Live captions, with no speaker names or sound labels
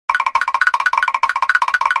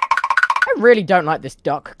I really don't like this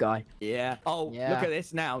duck guy. Yeah. Oh, Yeah. look at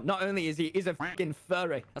this now. Not only is he a fucking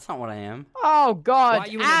furry. That's not what I am. Oh God. Why are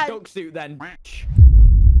you in a duck suit then?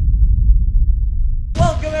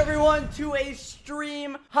 Welcome everyone to a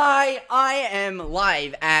stream. Hi, I am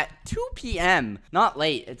live at 2 p.m. Not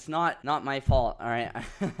late. It's not my fault. All right.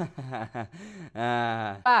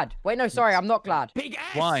 Glad. Wait, no, sorry, I'm not glad. Big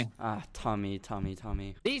ass. Why? Tommy.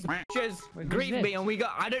 These bitches grieved me, and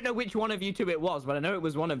I don't know which one of you two it was, but I know it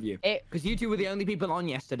was one of you. Because you two were the only people on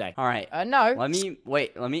yesterday. All right. No. Let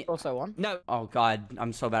me. Also on. No. Oh God,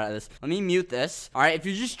 I'm so bad at this. Let me mute this. All right. If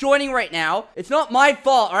you're just joining right now, it's not my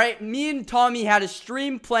fault. All right. Me and Tommy had a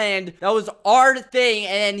stream planned. That was our thing,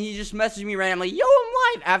 and he just messaged me randomly. Yo,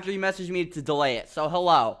 I'm live. After he messaged me to delay it. So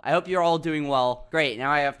hello. I hope you're all doing well. Great.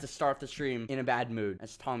 Now I have to start the stream in a bad mood.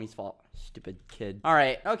 That's Tommy's fault. Stupid kid. All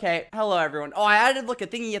right. Okay. Hello, everyone. Oh, I added, look, a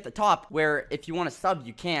thingy at the top where if you want to sub,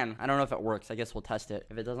 you can. I don't know if it works. I guess we'll test it.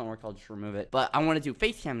 If it doesn't work, I'll just remove it. But I want to do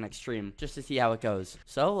FaceCam next stream just to see how it goes.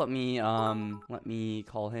 So let me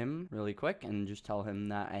call him really quick and just tell him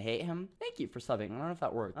that I hate him. Thank you for subbing. I don't know if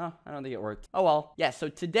that worked. Oh, I don't think it worked. Oh, well. Yeah, so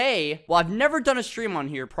today, well, I've never done a stream on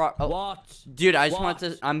here. What? Dude, I just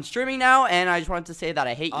wanted to, I'm streaming now, and I just wanted to say that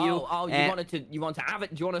I hate you. Oh, you want to have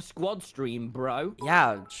it? Do you want a squad stream, bro?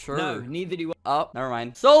 Yeah, sure. No, neither do I. Oh, never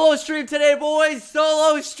mind. Solo stream today, boys.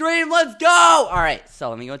 Solo stream. Let's go. All right. So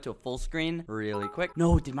let me go into a full screen really quick.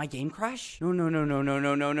 No, did my game crash? No.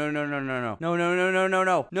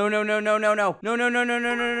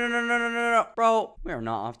 Bro, we are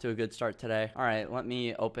not off to a good start today. All right, let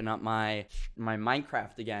me open up my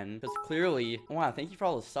Minecraft again because clearly, wow, thank you for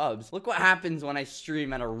all the subs. Look what happens when I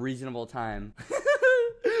stream at a reasonable time.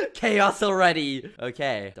 Chaos already.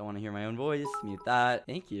 Okay, don't want to hear my own voice. Mute that.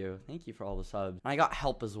 Thank you for all the subs. I got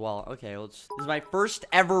help as well. Okay, this is my first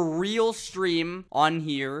ever real stream on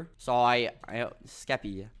here. So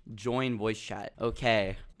Skeppy, join voice chat.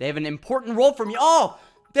 Okay, they have an important role for me. Oh,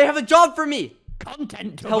 they have a job for me.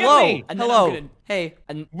 Content. Hello. Hey.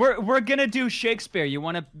 And we're gonna do Shakespeare. You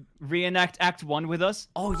want to reenact Act 1 with us?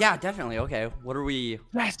 Oh yeah, definitely. Okay. What are we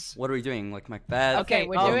doing? Like Macbeth? Okay,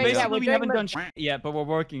 we're doing. Basically, we haven't done Macbeth. yet, but we're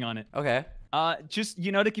working on it. Okay. Just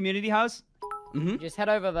the community house. Just head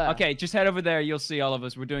over there. Okay, just head over there. You'll see all of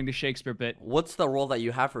us. We're doing the Shakespeare bit. What's the role that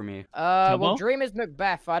you have for me? Well, Dream is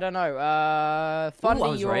Macbeth. I don't know.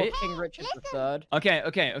 Funny, you're right. King Richard III.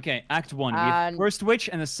 Okay. Act 1. We have first witch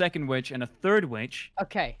and a second witch and a third witch.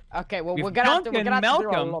 Okay. Well, We've we're gonna have to do a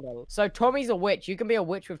Malcolm. lot of. So Tommy's a witch. You can be a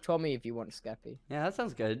witch with Tommy if you want, Skeppy. Yeah, that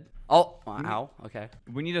sounds good. Oh, wow. Okay.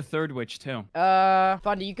 We need a third witch too.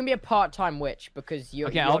 Funny, you can be a part-time witch because you're.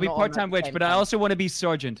 Okay, I'll be part-time witch, but I also want to be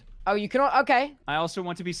sergeant. Oh, you cannot. Okay. I also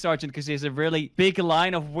want to be sergeant because he has a really big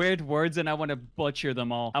line of weird words, and I want to butcher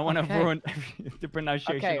them all. I want to ruin the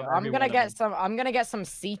pronunciation. Okay, I'm gonna get some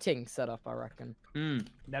seating set up. I reckon.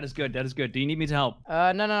 That is good. Do you need me to help?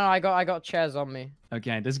 No. I got chairs on me.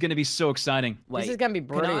 Okay, this is gonna be so exciting. This is gonna be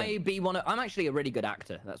brilliant. Can I be one of? I'm actually a really good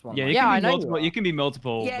actor. That's one. Yeah, I know you can be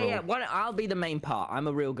multiple. Yeah. I'll be the main part. I'm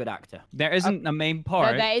a real good actor. There isn't a main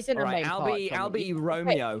part. No, there isn't a main part. I'll be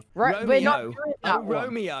Romeo. Romeo. We're not doing that one.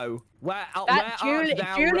 Romeo. Juliet.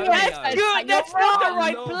 That's not the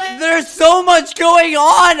right place. There's so much going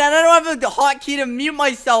on, and I don't have a hotkey to mute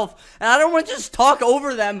myself, and I don't want to just talk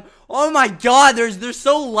over them. Oh my God, they're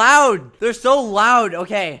so loud. They're so loud.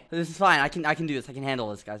 Okay, this is fine. I can do this. I can handle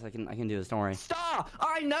this, guys. I can do this. Don't worry. Star.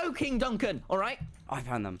 I know King Duncan. All right. Oh, I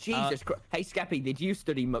found them. Jesus Christ. Hey, Skeppy, did you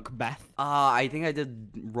study Macbeth? I think I did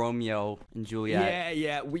Romeo and Juliet.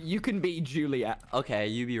 Yeah. You can be Juliet. Okay,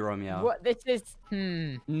 you be Romeo. What this is?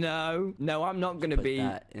 No, I'm not gonna Put be.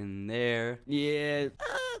 that in there. Yeah.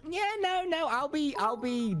 No. I'll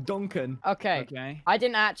be Duncan. Okay. I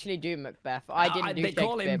didn't actually do Macbeth. I didn't do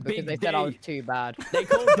Shakespeare because they said I was too bad. They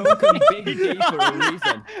called Duncan Big D for a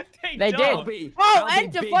reason. They did. Oh,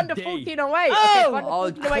 enter Thunder 1408.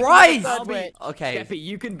 Oh, Christ. Okay. Skeppy,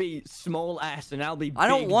 you can be small S and I'll be big I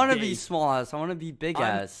don't want to D. be small S. I want to be big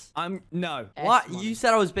S. No. What? You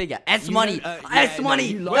said I was big S. S money. S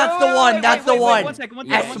money. No, That's the one. That's the one. 1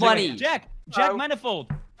 second. S money. Jack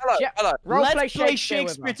Manifold. Hello. Let's play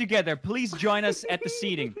Shakespeare together. Please join us at the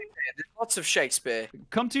seating. There's lots of Shakespeare.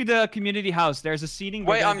 Come to the community house. There's a seating.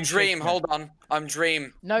 Wait, I'm Dream. Hold on. I'm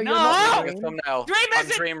Dream. No, you're not Dream. Thumbnail. I'm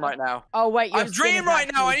Dream right now. Oh, wait. I'm Dream right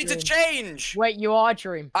now. I need to change. Wait, you are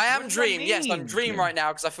Dream. I am Dream. Yes, I'm Dream right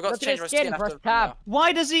now because I forgot to change my skin after the thumbnail.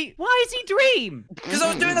 Why is he Dream? Because I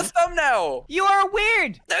was doing the thumbnail. You are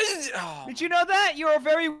weird. Oh. Did you know that? You are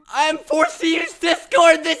very... I'm forced to use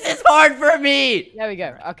Discord. This is hard for me. There we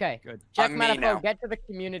go. Okay. Good. Jack I'm me now. Manifold, get to the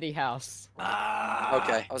community house.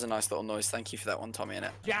 Okay, that was a nice little noise. Thank you for that one, Tommy,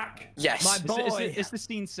 innit? Jack. Yes. My boy. It's the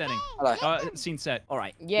scene setting. Hello. Scene set. All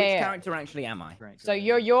right. Yeah. Which character actually am I? Right. So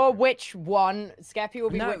you're witch 1, Skeppy will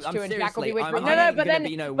be witch 2, and Jack will be witch 3.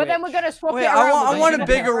 No, but then we're gonna swap Wait, it around. I want a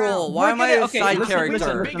bigger role. Why am I a side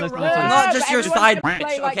character? Listen. I'm not just your side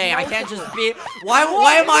bitch, okay? I can't just be. Why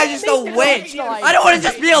am I just a witch? I don't want to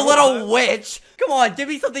just be a little witch. Come on, give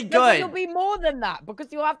me something good. You'll be more than that because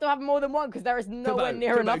you'll have to have more than one because there is nowhere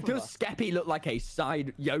near enough. Does Skeppy look like a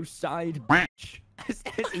side bitch? Has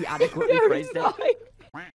he adequately phrased it?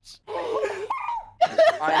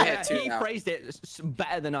 I'm here too He now. phrased it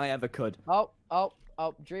better than I ever could.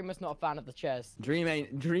 Oh, Dreamer's not a fan of the chairs. Dream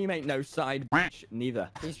ain't no side bitch neither.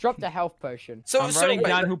 He's dropped a health potion. So, I'm writing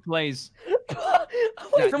down who plays.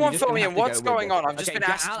 Someone fill me in. What's going on? I've just been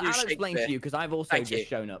asked to do I'll explain to you because I've also just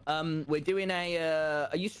shown up. We're doing a.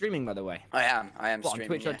 Are you streaming, by the way? I am What,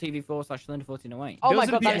 streaming. on Twitch.tv/Thunder1408. Oh my Those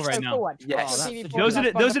are god, the that people is right so now. cool. Yes. Those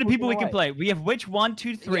are the people we can play. We have Witch 1,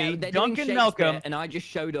 2, 3, Duncan, Malcolm, and I just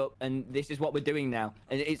showed up, and this is what we're doing now.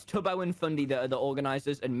 And it's Tubbo and Fundy that are the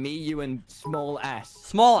organizers, and me, you, and Small S.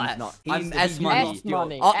 Small He's S. not. I'm He's S money. S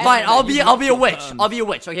money. Fine, I'll be a witch. I'll be a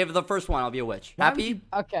witch. Okay, for the first one, I'll be a witch. Happy?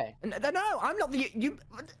 Okay. No, I'm not the you.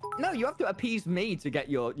 No, you have to appease me to get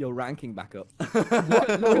your ranking back up.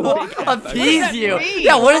 Appease you?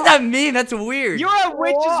 Yeah, what does that mean? That's weird. You're a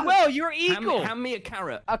witch as well. You're equal. Hand me a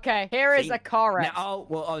carrot. Okay, here is a carrot. Now,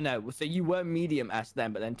 oh no. So you were medium S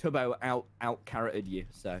then, but then Tubbo out carroted you.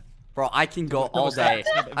 So. Bro, I can go all day.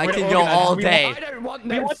 I can go all day. I don't want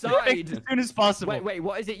no side. As soon as possible. Wait,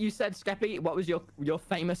 what is it you said, Skeppy? What was your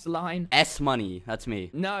famous line? S money. That's me.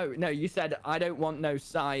 No, you said I don't want no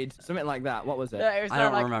side. Something like that. What was it? Yeah, it was I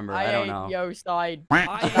don't like, remember. I don't ain't know. Yo side. That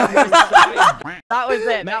That was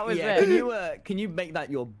it. That was it. Can you make that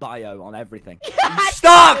your bio on everything?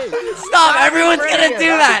 Stop! Stop! Everyone's gonna do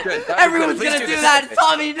that! That'd be good. Everyone's Please gonna do do this. that!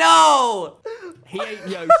 Tommy, no! He ain't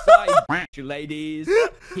yo side, ladies.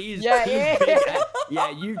 He's Yeah, big. Yeah,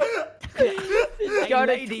 you. Hey, Go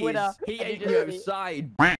to ladies, Twitter he and ain't you yo just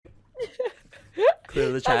side. Clear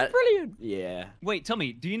the That's chat. brilliant. Yeah. Wait, tell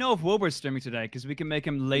me, do you know if Wilbur's streaming today? Because we can make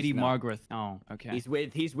him Lady He's not. Margaret. Oh, okay.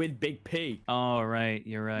 He's with Big P. Oh, right.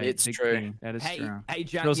 You're right. It's Big true. P. That is true. Hey,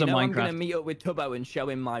 Jack, Those you are know I'm Minecraft. gonna meet up with Tubbo and show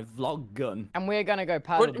him my vlog gun. And we're gonna go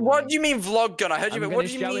paddle. What do you mean vlog gun? I heard you. I'm What gonna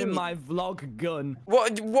do you show him mean? my vlog gun.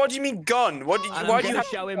 What do you mean gun? Why do you have?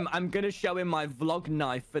 show him? I'm gonna show him my vlog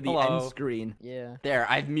knife for the Hello. end screen. Yeah. There,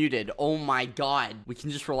 I've muted. Oh my god. We can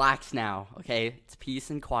just relax now, okay? It's peace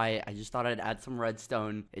and quiet. I just thought I'd add some redstone.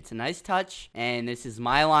 It's a nice touch, and this is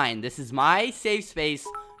my line. This is my safe space.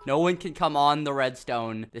 No one can come on the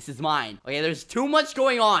redstone. This is mine. Okay, there's too much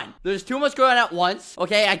going on. There's too much going on at once.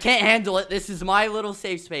 Okay, I can't handle it. This is my little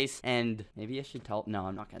safe space. And maybe I should tell... No,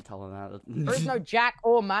 I'm not gonna tell him that. There's no Jack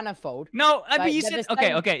or Manifold. No, I Like, mean, you they're said... the Okay,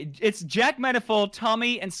 same. okay. It's Jack Manifold,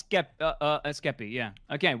 Tommy, and Skeppy, yeah.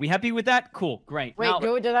 Okay, we happy with that? Cool, great. Wait, Now,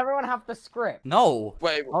 does everyone have the script? No.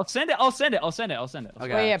 Wait. I'll send it.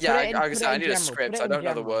 Okay. Wait, yeah, Yeah, put it in, I put guess it I in need a general, script. put it I in don't know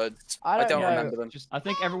the general. words. I I don't don't know. remember them. I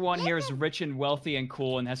think everyone here is rich and wealthy and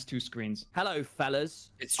cool and has 2 screens. Hello, fellas.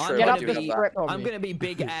 It's I'm true. Get I up do the have that. script on I'm me. gonna be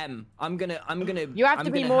Big M. I'm gonna. You have to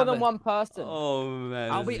be more than one person. Oh,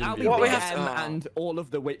 man. I'll be What Big we M have to- and all of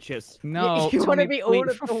the witches. No, You wanna Tommy, be all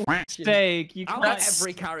please, of for the f***'s witches. sake. You I'll can't... be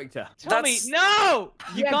every character. Tommy, That's- no!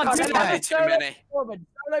 You can't God, do that's that. Way too many. Solo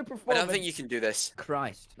I performance. don't think you can do this.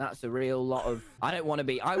 Christ, that's a real lot of. I don't want to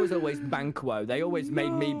be. I was always Banquo. They always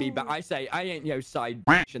made me be. But I say I ain't yo side,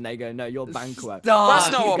 and they go, no, you're Banquo. Stop.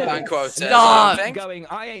 That's not what Keep Banquo says. Stop. I don't think. Going,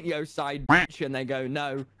 I ain't yo side, and they go,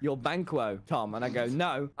 no, you're Banquo, Tom, and I go,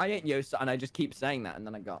 no, I ain't yo, and I just keep saying that, and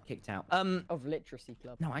then I got kicked out. Of literacy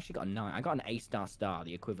club. No, I actually got a 9. I got an A*,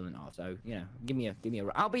 the equivalent of. So you know, give me a.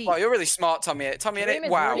 I'll be. Wow, you're really smart, Tommy. Tommy, Dream innit?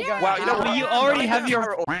 is Wow. really good. Wow, you know Well, what? you already have your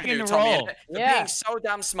Tommy, fucking innit? role. You're Yeah. being so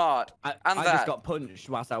damn smart. I And just that. got punched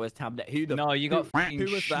whilst I was tabbed. Who the? No, you got fucking who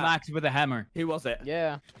was that? smacked with a hammer. Who was it?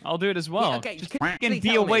 Yeah. I'll do it as well. Yeah, okay, Just can you fucking actually be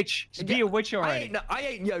a tell me? witch. Just be a witch already. I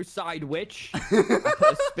ain't yo side witch. I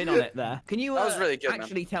put a spin on it there. Can you That was really good, man.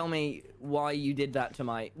 actually tell me why you did that to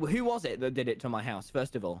my? Who was it that did it to my house?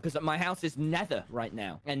 First of all, because my house is nether right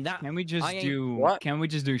now, and that. Can we just I ain't- do? What? Can we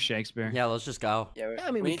just do Shakespeare? Yeah, let's just go. Yeah,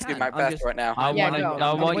 I mean, we we need to do can. Macbeth I'm just- right now. I Yeah, want. go.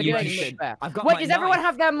 I want We're you doing to. Macbeth. I've got Wait, my does everyone knife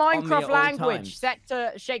have their on me at Minecraft all language times. set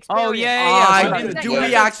to Shakespeare? Oh yeah. Alright, do yeah,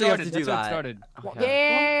 we yeah. actually have to do That's how it that? started. Okay.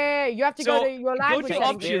 Yeah, you have to go So, to your go language. to settings.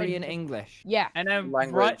 options. Shakespearean English. Yeah. And then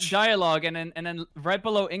Language. right dialogue, and then right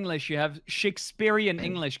below English you have Shakespearean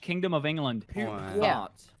English, Kingdom of England. Who Wow. Yeah.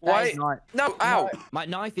 fart? Why? is Not. No, ow. My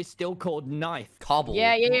knife is still called knife. Cobble.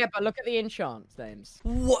 Yeah, but look at the enchant names.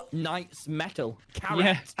 What? Knight's metal.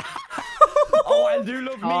 Yeah. Carrot. Oh, I do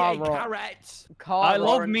love me a carrot. I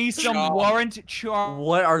love me some warrant char.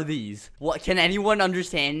 What are these? What can anyone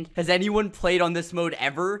understand? Has anyone played on this mode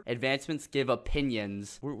ever? Advancements give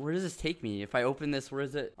opinions. Where does this take me? If I open this, where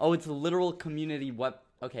is it? Oh, it's a literal community web.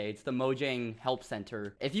 Okay, it's the Mojang Help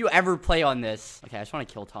Center. If you ever play on this, okay, I just want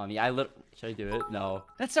to kill Tommy. Should I do it? No.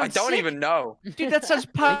 That sounds. I don't even know. Dude, that sounds.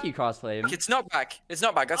 Thank you, Crossflame. It's not back. It's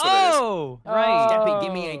not back. That's what it is. Oh, right. Skeppy,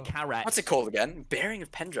 give me a carrot. What's it called again? Bearing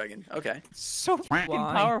of Pendragon. Okay. So fucking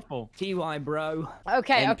powerful. TY, bro.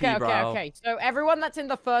 Okay, MP, bro. okay. So everyone that's in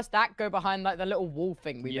the first act, go behind like the little wall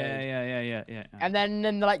thing we made. Yeah. And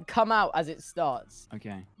then like come out as it starts.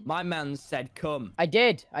 Okay. My man said come. I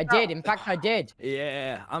did. In fact, I did.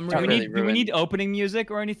 Yeah, I'm Do really. we need opening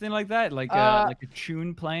music or anything like that? Like a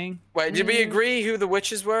tune playing? Wait, did we agree who the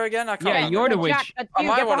witches were again? I can't Yeah, remember. you're the witch. Jack, Am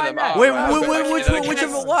I one of them? that. Wait, Which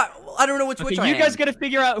of what? I don't know which Okay, I you am. guys gotta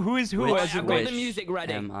figure out who is who as a I've got witch. the music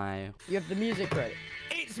ready. Am I? You have the music ready.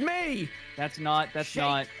 It's me. That's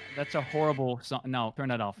a horrible song. No, turn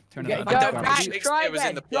that off. Turn it Go, off. I don't back, think try Shakespeare was in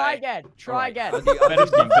again. the Try play. again. Try again. Better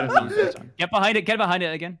song. Get behind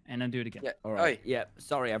it again, and then do it again. Yeah. All right. Yeah.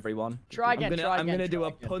 Sorry, everyone. Try again. I'm gonna do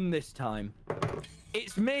a pun this time.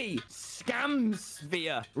 It's me,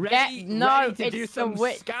 Scamsphere. Ready to do it's some the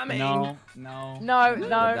witch. scamming. No,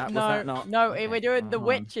 we're doing the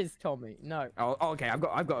witches, Tommy. No. Oh, okay.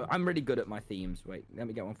 I'm really good at my themes. Wait, let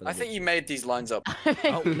me get one for the I think you made these lines up.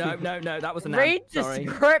 Oh, no. That was an ad. Read the Sorry.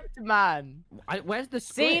 script, man. Where's the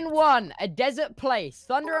script? Scene 1, a desert place.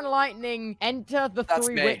 Thunder and lightning enter the That's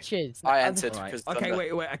three me. witches. I entered. Right. because Okay,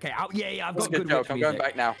 thunder. wait. Okay, I've That's got a good good joke. witch I'm music. going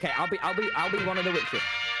back now. Okay, I'll be one of the witches.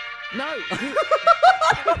 No.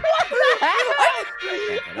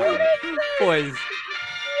 Boys.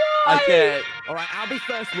 I can't. All right, I'll be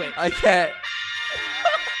first witch. I can't.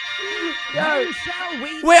 When shall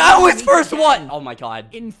we? Wait, I was first one. Oh my god.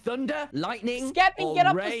 In thunder, lightning, Skeppy, or get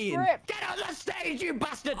up the rain. script. Get on the stage, you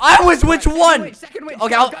bastard! I was which one? Second witch.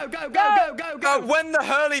 Okay, Go. When the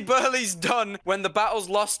hurly-burly's done, when the battle's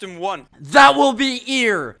lost and won. That will be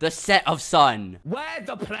Ear, the set of sun. Where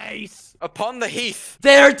the place? Upon the heath.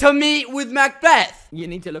 There to meet with Macbeth. You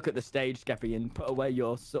need to look at the stage, Skeppy, and put away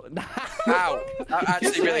your sword. Ow. That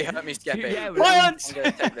actually really hurt me, Skeppy. Yeah, Violence! I'm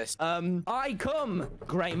gonna take this. I come,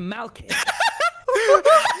 Grey Malkin.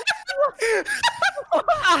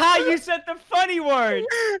 Aha, you said the funny word.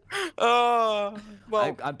 Oh,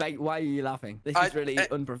 well. I beg. Why are you laughing? This is really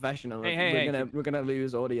unprofessional. Hey, we're gonna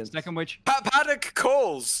lose audience. Second witch. Paddock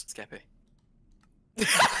calls. Skeppy.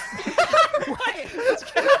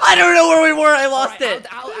 I don't know where we were. I lost it.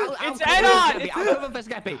 It's Anon. I'll go for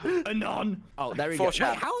Skeppy. Anon. Oh, there we go. Wait,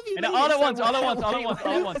 how have you And made all it at so once, all at well? once, all at once,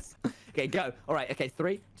 all at once. Okay, go. All right. Okay,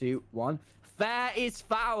 3, 2, 1. Fair is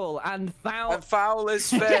foul, and foul. And foul is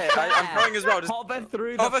fair. I'm going as well. Just hover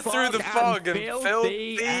through the fog and fill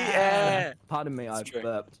the air. Pardon me, I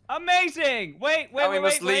burped. Amazing. Wait. We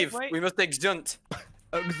must leave. We must exunt.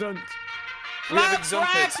 Exunt. We have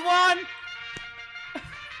exunted. One.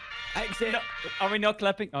 Exit. Are we not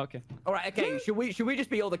clapping? Oh, okay. All right. Okay. Should we just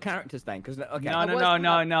be all the characters then? Because okay.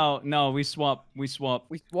 No. We swap. We swap.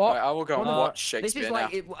 Right, I will go and watch Shakespeare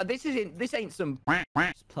This ain't some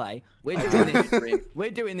play. We're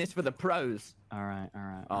doing this for the pros. All right.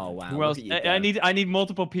 Oh wow. Who else? I need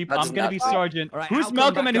multiple people. I'm gonna be sergeant. Right, who's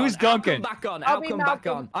Malcolm and who's Duncan? I'll come back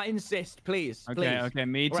on. I insist, please. Okay.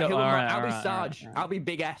 Me too. I'll be Sarge. I'll be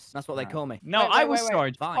Big S. That's what they call me. No, I was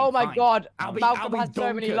Sarge. Fine, oh my god. I'll Malcolm be has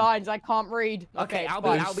so many lines I can't read. Okay, I'll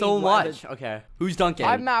There's be so much. Okay. Who's Duncan?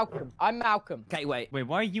 I'm Malcolm. Okay, wait. Wait,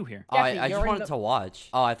 why are you here? Oh, I just wanted to watch.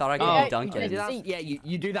 Oh, I thought I could be Duncan. Yeah,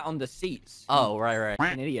 you do that on the seats. Oh, right.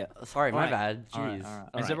 An idiot. Sorry, my bad. Jeez.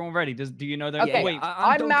 Is everyone ready? Do you know that? Okay, Wait.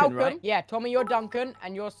 I'm Malcolm. Right? Yeah, Tommy, you're Duncan,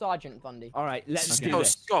 and you're Sergeant Bundy. All right, let's do So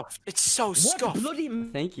this. scoffed. It's so scoffed.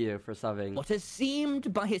 Thank you for subbing. What has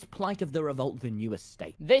seemed by his plight of the revolt the new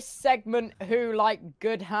estate. This segment, who like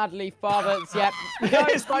good Hadley fathers, yep.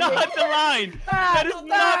 That is not the line. That is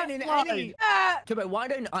not in any. Tobo, why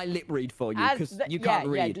don't I lip read for you? Because you can't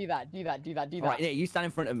read. Yeah, do that. All right, yeah, you stand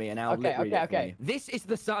in front of me and I'll lip read it for you. This is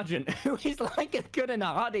the sergeant who is like a good and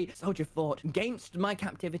hardy soldier fought against my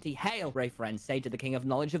captivity. Hail, brave friends, say to the king of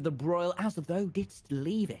knowledge of the broil as thou didst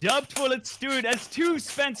leave it. Dubbed full it stood as two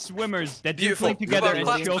spent swimmers that Beautiful. play together and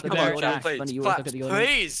Claps choke for their Tobo, Jack.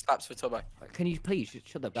 please. Claps for Tobo. Can you please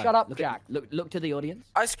shut up? Shut up, Jack. Look to the audience.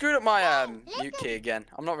 I screwed up my mute key again.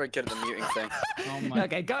 I'm not very good at the muting thing. Oh my.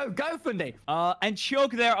 Okay, go Fundy. And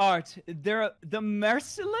choke their art. They're the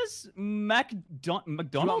merciless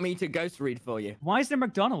McDonald. Do you want me to ghost read for you? Why is there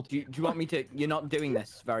McDonald? Do you want me to? You're not doing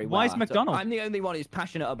this very well. Why is McDonald? I'm the only one who's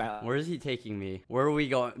passionate about. Where is he taking taking me? Where are we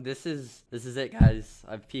going? This is it, guys.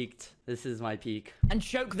 I've peaked. This is my peak. And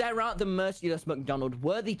choke thereat the merciless MacDonald,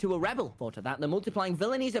 worthy to a rebel. For to that the multiplying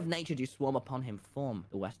villainies of nature do swarm upon him, form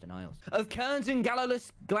the Western Isles. Of kerns and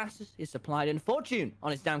gallowless glasses is supplied, and fortune,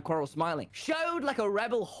 on his damn quarrel smiling, showed like a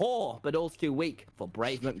rebel whore, but all's too weak for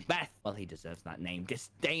brave Macbeth. Well, he deserves that name,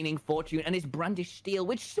 disdaining fortune and his brandished steel,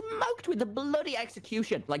 which smoked with the bloody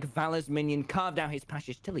execution, like valor's minion carved out his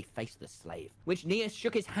passage till he faced the slave. Which ne'er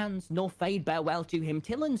shook his hands, nor fade bear well to him,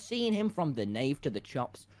 till unseen him from the nave to the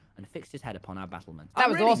chops, and fixed his head upon our battlements. That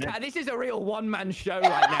was awesome. This is a real one-man show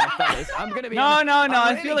right now, fellas. I'm gonna be. No.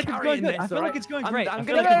 I really feel like it's going good. this, I feel like it's going great. I'm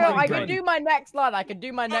No, gonna. I can do my next line. I can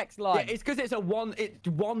do my next line. Yeah, it's because it's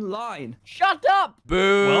one line. Shut up!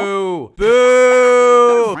 Boo!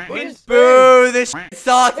 Boo! Boo! This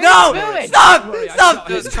sucks. No! Stop! Stop!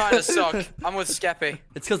 It does kind of suck. I'm with Skeppy.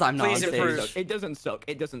 It's because I'm not. Please improve. It doesn't suck.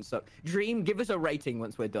 It doesn't suck. Dream, give us a rating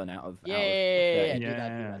once we're done out of. Yeah. Do Yeah.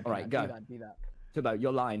 that. All right, go. Do that. Tubbo,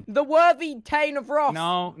 your line. The worthy Tane of Ross.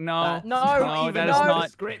 No, No, that is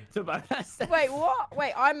not. Script, Tubbo. Wait, what?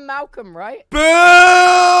 Wait, I'm Malcolm, right?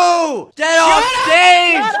 Boo! Get off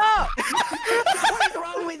stage! Shut up! What is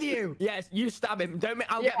wrong with you? Yes, you stab him.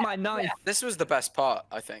 I'll get my knife. This was the best part,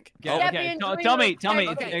 I think. Okay, tell me.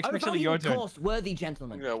 Okay, Especially your turn. Of course, worthy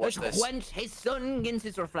gentleman. I'm gonna watch Let's this. quench his sun against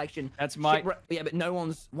his reflection. That's my. Yeah, but no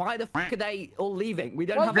one's. Why the fuck are they all leaving? We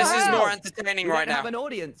don't What have. the This is hell? more entertaining We right don't have now. an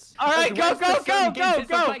audience. All right, go.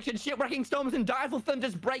 Shipwrecking storms and direful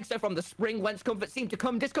thunders break. So from the spring whence comfort seemed to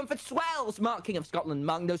come, discomfort swells. Mark, King of Scotland,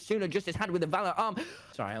 Monk, no sooner justice had with the valor arm.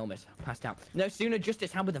 Sorry, I almost passed out. No sooner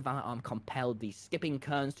justice had with the valor arm compelled these skipping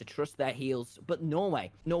kerns to trust their heels, but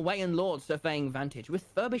Norwegian lords surveying vantage with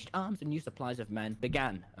furbished arms and new supplies of men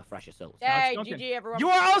began a fresh assault. Hey, Duncan. GG, everyone. You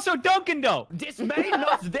are also Duncan, though. Dismay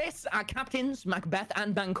not this, our captains, Macbeth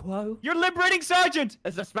and Banquo. You're liberating sergeant.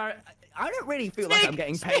 As a sparrow, I don't really feel like I'm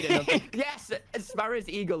getting paid enough. Yes, as sparrow's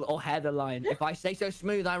eagle or heatherline. If I say so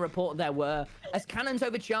smooth, I report there were. As cannons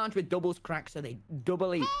overcharged with doubles cracked, so they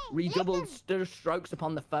redoubled strokes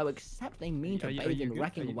upon the foe, except they mean to bathe in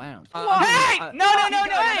wrecking wounds. Hey! No!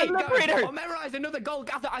 Hey, Liberator! Or memorize another gold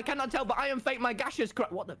gather. I cannot tell, but I am fate my gashes.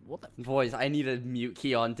 What the? Boys, I need a mute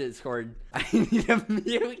key on Discord. I need a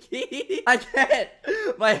mute key. I can't.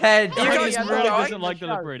 My head. You guys really know, doesn't like the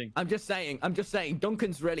liberating. I'm just saying.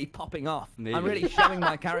 Duncan's really popping off. Maybe. I'm really showing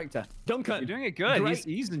my character. Duncan. You're doing it good.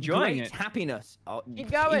 He's enjoying great it. Happiness. Oh,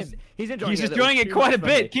 Keep going. He's enjoying He's it. enjoying it quite a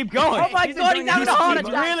bit. Keep going. Oh my God, he's having a heart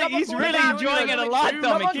attack. He's really enjoying it a lot,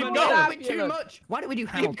 Tommy. Keep going. Too much. Why don't we do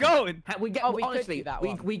Hamilton? Keep going. We get Oh, we could honestly, do that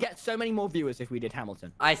we get so many more viewers if we did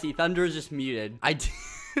Hamilton. I see. Thunder is just muted.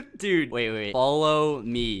 Dude, wait. Follow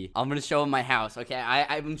me. I'm gonna show him my house, okay?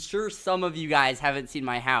 I'm sure some of you guys haven't seen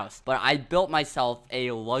my house, but I built myself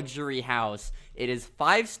a luxury house. It is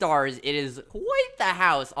 5 stars. It is quite the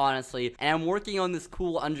house, honestly. And I'm working on this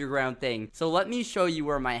cool underground thing. So let me show you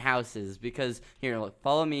where my house is. Because, here, look.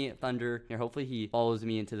 Follow me, Thunder. Here, hopefully he follows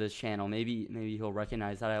me into this channel. Maybe he'll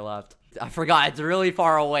recognize that I left. I forgot. It's really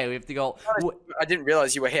far away. We have to go. I didn't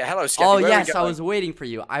realize you were here. Hello, Skeppy. Oh, Where yes. are we I going? was waiting for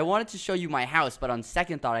you. I wanted to show you my house, but on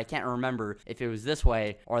second thought, I can't remember if it was this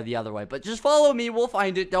way or the other way. But just follow me. We'll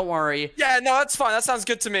find it. Don't worry. Yeah, no, that's fine. That sounds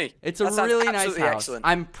good to me. It's a That sounds really nice absolutely house. excellent.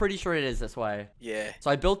 I'm pretty sure it is this way. Yeah.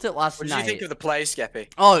 So I built it last What night. did you think of the play, Skeppy?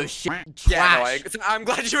 Oh, shit. Yeah, no, Trash. I'm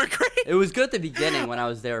glad you agree. It was good at the beginning when I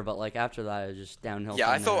was there, but like after that, it was just downhill.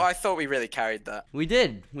 Yeah, from there. I thought we really carried that. We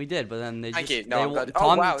did, but then they Thank just. you. No, I'm glad. Oh,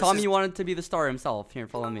 Tommy, wow, this Tommy is- wanted to be the star himself. Here,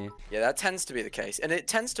 follow me. Yeah, that tends to be the case, and it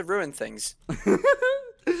tends to ruin things.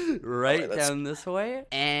 Right let's- down this way,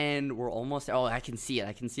 and we're almost. Oh, I can see it.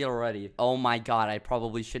 I can see it already. Oh my god, I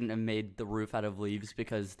probably shouldn't have made the roof out of leaves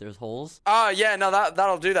because there's holes. Oh, yeah, no,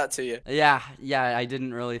 that'll do that to you. Yeah, I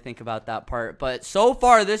didn't really think about that part, but so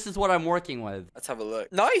far this is what I'm working with. Let's have a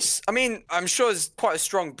look. Nice. I mean, I'm sure it's quite a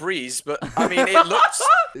strong breeze, but I mean, it looks.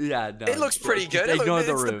 Yeah, no. It looks pretty good. Ignore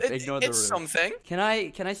the It's roof. Ignore the roof. It's something. Can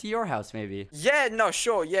I see your house maybe? Yeah, no,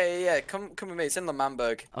 sure. Yeah. Come with me. It's in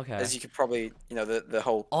Lamamberg. Okay. As you could probably, the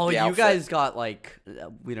whole. Oh, the you outfit. guys got like.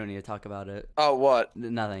 We don't need to talk about it. Oh, what?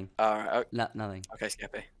 Nothing. All right. Nothing. Okay,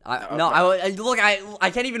 Skeppy. Look, I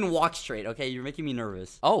can't even walk straight. Okay, you're making me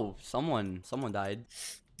nervous. Oh, someone died.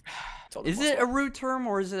 Totally Is it a possible. rude term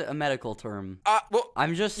or is it a medical term? Well,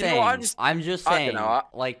 I'm just you know saying. what, I'm just I saying. don't know.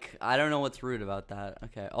 Like, I don't know what's rude about that.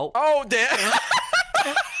 Okay. Oh. Oh, damn.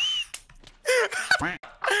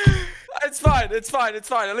 It's fine.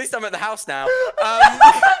 At least I'm at the house now. Wait.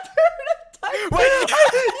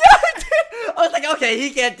 I was like, okay, he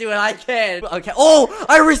can't do it. I can. Okay. Oh,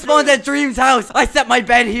 I respawned at Dream's house. I set my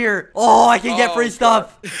bed here. Oh, I can get free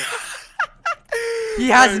stuff. He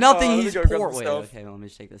has nothing. let me He's go grab poor. the Wait, stuff. okay, let me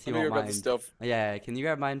just take this. He Let me won't go grab mind. the stuff. Yeah, can you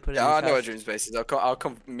grab mine? Put it in Yeah, your I know where chest? Dream's base is. I'll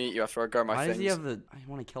come meet you after I grab my Why things. does he have the? I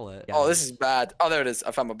want to kill it. Oh, this is bad. Oh, there it is.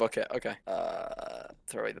 I found my bucket. Okay.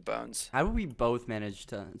 Throw away the bones. How did we both manage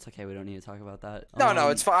to? It's okay. We don't need to talk about that. No,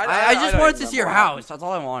 it's fine. I just don't wanted even to see your remember what house. That's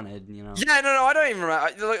all I wanted. You know. happened. Yeah, no, I don't even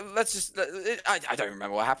remember. Let's just. I don't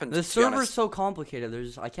remember what happened. The server's so complicated.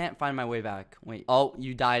 I can't find my way back. Wait. Oh,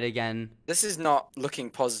 you died again. This is not looking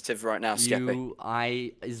positive right now,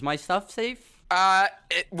 Skeppy. Is my stuff safe?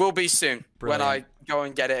 It will be soon when I go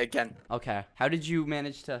and get it again. Okay. How did you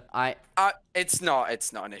manage to? It's not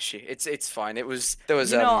an issue. It's fine. There was.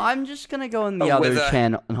 I'm just gonna go in the other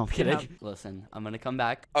channel. No, I'm kidding. Listen, I'm gonna come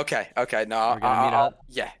back. Okay. No. We're gonna meet up.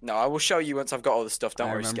 Yeah. No, I will show you once I've got all the stuff. Don't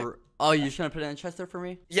worry, Skip. Oh, you're just gonna put it in a chest there for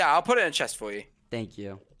me? Yeah, I'll put it in a chest for you. Thank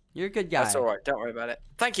you. You're a good guy. That's all right. Don't worry about it.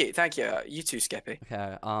 Thank you. You too, Skeppy.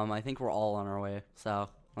 Okay. I think we're all on our way. So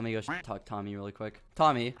let me go talk to Tommy really quick.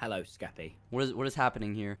 Tommy. Hello, Skeppy. What is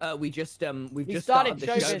happening here? We've just started the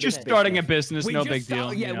show show. business. Just starting a business, no big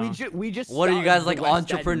deal. Yeah, you know. we just. What are you guys started like the West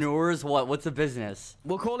End. entrepreneurs? What's a business?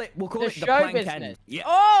 We'll call it The the show plank business. end. Yeah.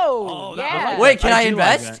 Oh, that was yeah. like- Wait, can I I do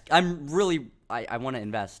like invest? I'm really. I want to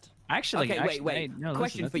invest. Actually, Wait. no,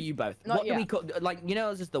 Question for you both. Not What do yet. we call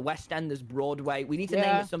this is the West End, there's Broadway. We need to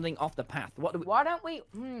Yeah. name it something off the path. What do we? Why don't we?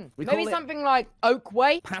 We Maybe call it- something like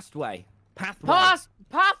Oakway. Pathway.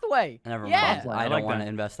 Pathway. Never mind. Yeah. I don't like want to that.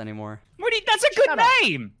 invest anymore. That's a good Shut up.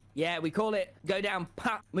 name. Yeah, we call it go down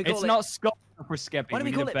path. It's not Scott for Skeppy. Why do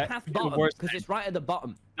we need call a it path a bottom? worse Because name. it's right at the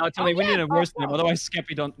bottom. No, tell me, we need a worse name. bottom. Otherwise,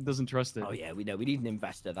 Skeppy doesn't trust it. Oh yeah, we know. We need an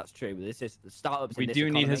investor. That's true. But this is the startups. We in this do need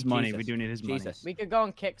economy. his money. Jesus. We do need his money. Jesus. We could go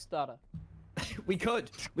on Kickstarter. We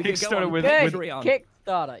could. We Kickstarter could go on with- Patreon.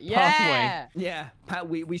 Kickstarter. Yeah. Yeah,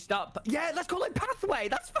 we start. Yeah, let's call it pathway.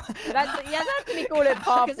 That's fine. That's what we call it.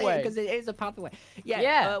 Pathway. Because it is a pathway. Yeah.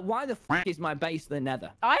 Yeah. Why the f is my base the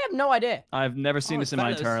Nether? I have no idea. I've never seen Oh, this in my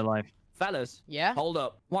fellas. entire life. Fellas. Yeah? Hold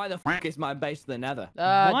up. Why the f is my base the Nether?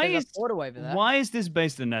 Why There's is- a border over there. Why is this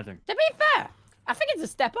based in Nether? To be fair, I think it's a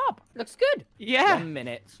step up. Looks good. Yeah. 1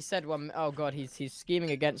 minute. He said one. Oh god, he's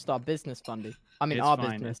scheming against our business funding. I mean It's our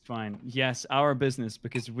fine. business. It's fine. Yes, our business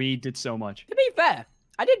because we did so much. To be fair,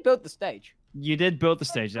 I did build the stage. You did build the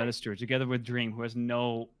stage. That is true. Together with Dream, who has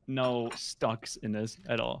no stocks in this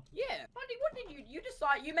at all. Yeah. Fundy, what did you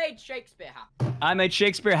decide? You made Shakespeare happen. I made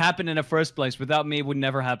Shakespeare happen in the first place. Without me, it would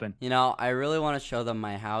never happen. You know, I really want to show them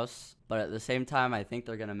my house, but at the same time, I think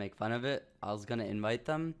they're gonna make fun of it. I was gonna invite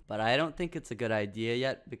them, but I don't think it's a good idea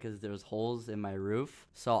yet because there's holes in my roof.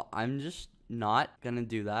 So I'm just not gonna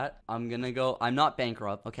do that. I'm not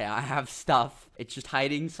bankrupt. Okay, I have stuff. It's just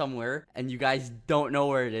hiding somewhere, and you guys don't know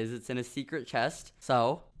where it is. It's in a secret chest.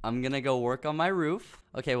 So I'm gonna go work on my roof.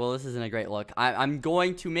 Okay, well, this isn't a great look. I'm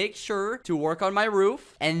going to make sure to work on my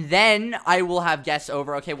roof, and then I will have guests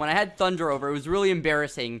over. Okay, when I had Thunder over, it was really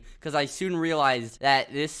embarrassing because I soon realized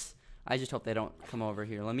that this... I just hope they don't come over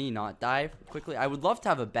here. Let me not die quickly. I would love to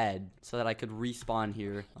have a bed so that I could respawn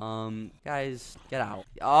here. Guys, get out.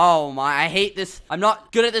 Oh my, I hate this. I'm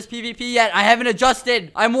not good at this PvP yet. I haven't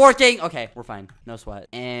adjusted. I'm working. Okay, we're fine. No sweat.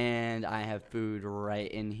 And I have food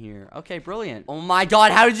right in here. Okay, brilliant. Oh my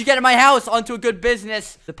god, how did you get in my house onto a good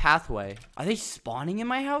business? The pathway. Are they spawning in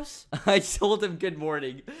my house? I told him good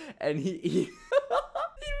morning, and he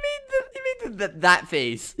made that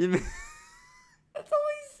face. That's all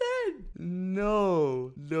he said.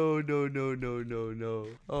 No.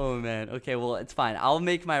 Oh, man. Okay, well, it's fine. I'll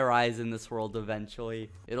make my rise in this world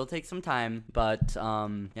eventually. It'll take some time, but,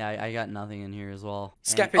 yeah, I got nothing in here as well.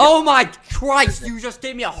 Skeppy. Oh, my Christ! You just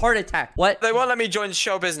gave me a heart attack. What? They won't let me join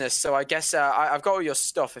show business, so I guess I've got all your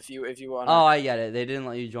stuff if you want. Oh, I get it. They didn't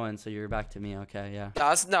let you join, so you're back to me. Okay, yeah.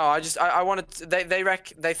 I wanted to,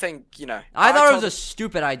 they think, you know. I thought it was told- a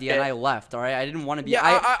stupid idea and I left, alright? I didn't want to be.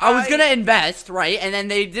 Yeah, I was gonna invest, right? And then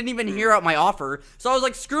they didn't even hear out my offer. So I was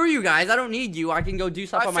like, screw you guys. I don't need you. I can go do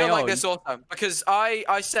stuff on my I feel own. like this also because I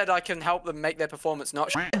said I can help them make their performance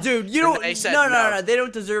not. Dude, you And don't. they said No. no. They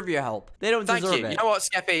don't deserve your help. They don't Thank deserve you. it. You know what,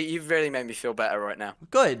 Skeppy? You've really made me feel better right now.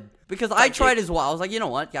 Good. Because I Thank you. tried as well. I was like, you know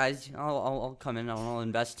what, guys? I'll come in. I'll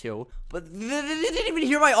invest too. But they didn't even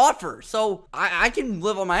hear my offer. So I can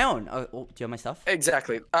live on my own. Oh, do you have my stuff?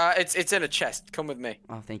 Exactly. It's in a chest. Come with me.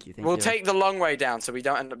 Oh, thank you. We'll take the long way down so we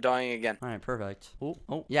don't end up dying again. All right, perfect.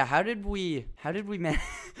 Oh, yeah. How did we man?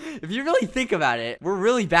 If you really think about it, we're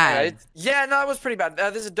really bad. Right. Yeah, no, it was pretty bad.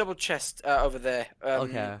 There's a double chest over there.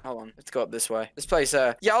 Okay. Hold on. Let's go up this way. This place.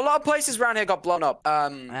 Yeah, a lot of places around here got blown up.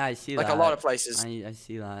 I see that. Like a lot of places. I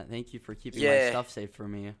see that. Thank Thank you for keeping my stuff safe for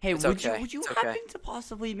me. Hey, would you happen to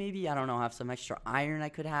possibly maybe, I don't know, have some extra iron I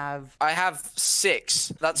could have? I have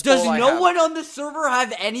 6. That's Does all I no have. one on the server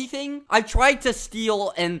have anything? I tried to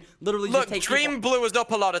steal and literally just take Dream blew us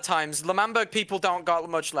up a lot of times. Lamamberg people don't got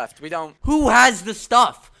much left. We don't. Who has the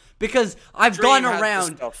stuff? Because I've gone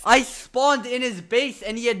around. I spawned in his base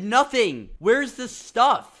and he had nothing. Where's the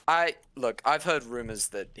stuff? Look, I've heard rumors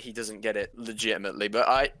that he doesn't get it legitimately, but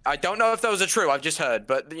I don't know if those are true. I've just heard,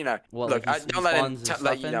 but you know, look, don't let him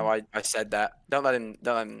let you know I said that. Don't let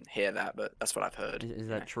him hear that, but that's what I've heard. Is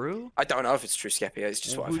that true? I don't know if it's true, Skeppy. It's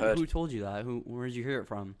just what I've heard. Who told you that? Where did you hear it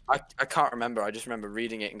from? I can't remember. I just remember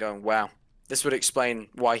reading it and going, wow. This would explain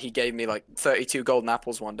why he gave me like 32 golden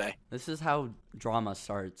apples one day. This is how drama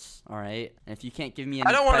starts, all right? And if you can't give me any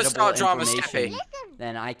I don't want to start drama, Skeppy.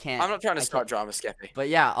 Then I can't. I'm not trying to start drama, Skeppy. But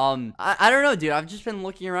yeah, I don't know, dude. I've just been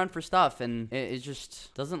looking around for stuff, and it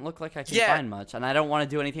just doesn't look like I can find much. And I don't want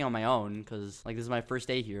to do anything on my own because like this is my first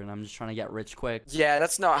day here, and I'm just trying to get rich quick. Yeah,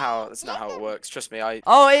 that's not how it works. Trust me.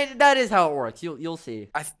 That is how it works. You'll see.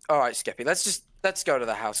 All right, Skeppy. Let's go to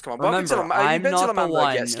the house. Come on. Remember, I'm not the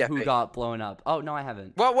one who got blown up. Oh, no, I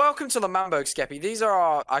haven't. Well, welcome to Lamamberg, Skeppy. These are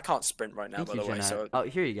our... I can't sprint right now, by the way. So... Oh,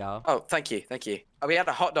 here you go. Oh, thank you. Thank you. We had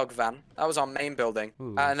a hot dog van. That was our main building.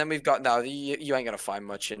 And then we've got... No, you ain't going to find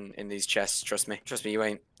much in these chests. Trust me. Trust me, you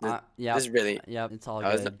ain't. Yeah. There's really... Yeah, it's all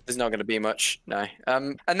good. There's not going to be much. No.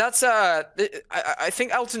 And that's... I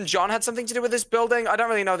think Elton John had something to do with this building. I don't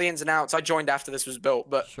really know the ins and outs. I joined after this was built,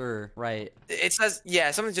 but... Sure, right. It says... Yeah,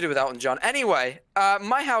 something to do with Elton John. Anyway,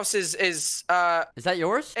 my house is... Is that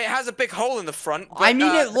yours? It has a big hole in the front. But, I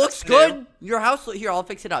mean, it looks good. Your house... Here, I'll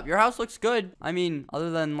fix it up. Your house looks good. I mean,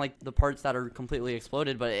 other than, like, the parts that are completely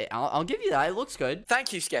exploded, but I'll give you that. It looks good.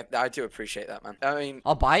 Thank you, Skep. I do appreciate that, man. I mean...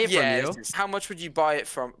 I'll buy it from you. How much would you buy it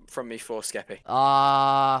from me for, Skeppy?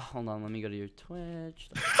 Hold on. Let me go to your Twitch.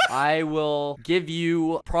 I will give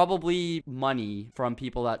you probably money from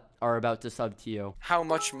people that are about to sub to you. How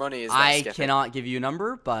much money is that, I Skeppy? cannot give you a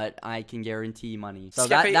number, but I can guarantee money. So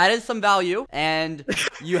that is some value, and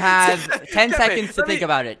you have 10 seconds to think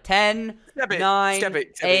about it. 10, 9,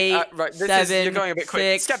 8, 7, you're going a bit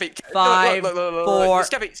quick. 6, Skeppy, 5, 4.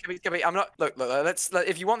 Skeppy, I'm not. Look.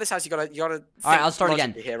 If you want this house, you gotta. All right, I'll start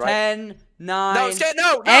again. Here, right? 10, 9.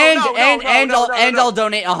 No, and I'll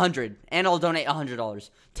donate 100. And I'll donate $100.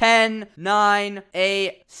 10, 9,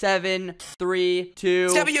 8, 7, 3, 2,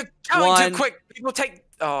 Skeppy, you're counting too quick. People take.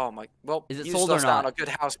 Oh my. Well, is it sold or not? On a good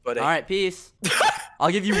house, buddy. All right, peace. I'll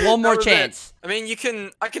give you one more chance. I mean,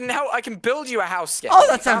 I can build you a house, Skeppy. Oh,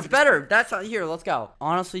 that sounds better. Here, let's go.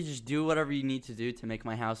 Honestly, just do whatever you need to do to make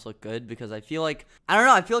my house look good, because I feel like, I don't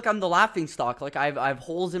know, I feel like I'm the laughing stock. Like, I have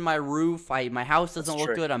holes in my roof. My house doesn't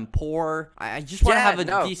look good. I'm poor. I just want to have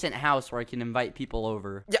a decent house where I can invite people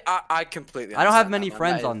over. Yeah, I completely understand. I don't have many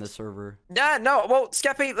friends on this server. Yeah, no. Well,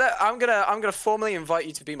 Skeppy, I'm gonna formally invite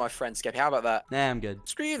you to be my friend, Skeppy. How about that? Nah, I'm good.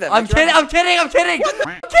 Screw you then. I'm kidding. What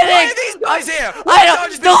Why are these guys here?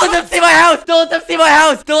 Don't let them see my house. Don't let them see my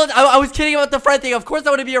house. I was kidding about the friend thing. Of course I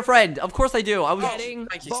want to be your friend. Of course I do. I was getting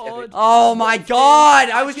bored. Oh my god.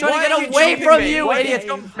 I was trying to get away from you, idiots.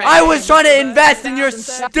 I was trying to invest in your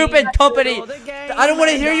stupid company. I don't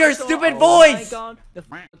want to hear your stupid voice. The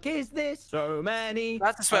fuck is this? So many.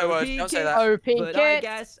 That's a swear word. Don't say that. OP but I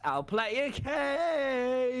guess I'll play a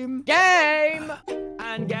game.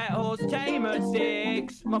 And get horse tamer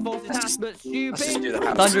 6. My force is half but stupid.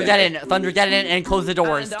 Thunder, get in. Thunder, get in and close the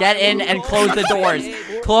doors. Get in and close the doors.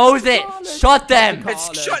 Close it. Shut them.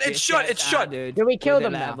 It's shut. Do we kill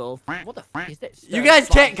them now? What the fuck is this? You guys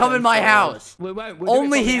can't come in my house. We won't.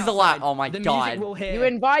 Only he's allowed. Oh my god. You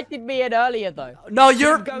invited me in earlier though. No,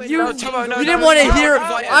 you didn't want to hear.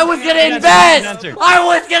 I was gonna invest. I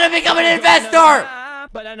was gonna become an investor.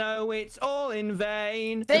 But I know it's all in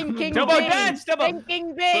vain. Thinking B.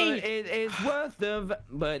 Thinking B. But it is worth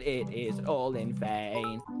but it is all in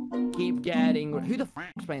vain. Keep getting. Who the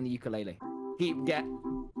f***'s playing the ukulele?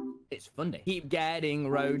 It's funny. Keep getting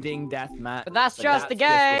roading deathmatch. But that's just a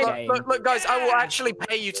game. Look, guys, I will actually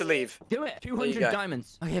pay you to leave. Do it. 200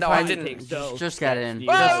 diamonds. Okay, no, fine. I didn't. Just get in.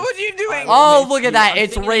 Oh, what are you doing? Oh, look at that.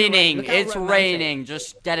 It's raining. It's raining.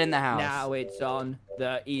 Just get in the house. Now it's on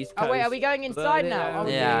the East Coast. Oh, wait, are we going inside now?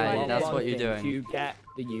 Yeah, that's what you're doing. You get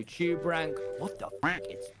the YouTube rank. What the f***?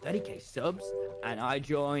 It's 30k subs, and I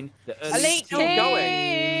join the Elite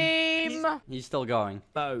Team. Sir? He's still going.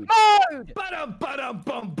 Mode. Mode!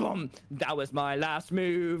 Ba-dum-ba-dum-bum-bum. That was my last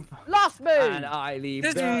move. Last move. And I leave.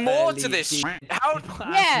 There's more to this. How?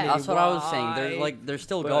 Yeah. That's what I was saying. They're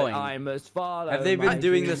still going. I must follow. Have they been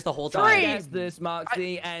doing this the whole time? I guess this marks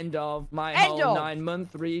the end of my whole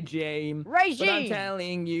 9-month regime. But I'm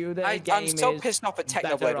telling you, the game I'm so pissed off at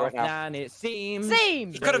Technoblade right now. Than it seems.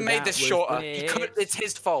 He could have made this shorter. It's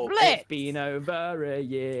his fault. It's been over a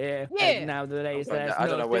year. Yeah. And now the days there's I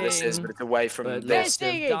don't know where this is, but it's away from this.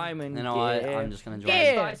 Diamond you know what? I'm just gonna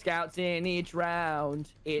join. 5 scouts in each round.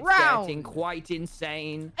 It's getting quite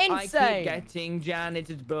insane. I keep getting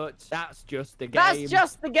janitor's butts. That's just the game. That's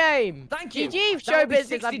just the game. Thank you. GG, show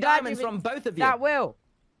business. 60 diamonds from both of you. That will.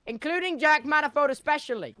 Including Jack Manifold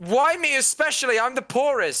especially. Why me especially? I'm the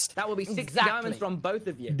poorest. That will be 60 diamonds from both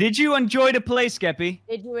of you. Did you enjoy the play, Skeppy?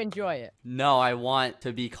 Did you enjoy it? No, I want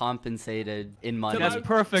to be compensated in money. That's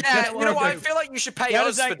perfect. Yeah, That's you know what? I perfect. feel like you should pay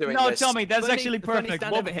us for doing this. No, tell me. That's actually perfect.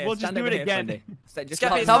 We'll just do it again.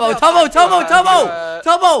 Tomo!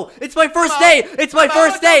 It's my first day! It's my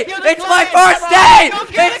first day! It's my first day!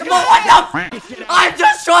 It's my what the I'm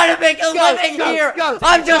just trying to make a living here!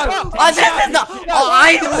 I'm just this is the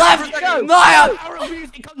I left my Our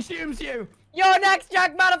music consumes you. You're next,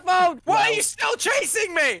 Jack Manifold! Why are you still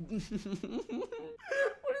chasing me?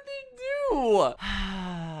 What did they do?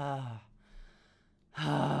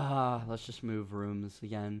 Let's just move rooms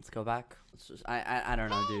again. Let's go back. Let's just I don't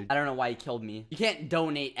know, dude. I don't know why he killed me. You can't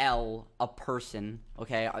donate L a person.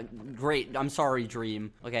 Okay, great. I'm sorry,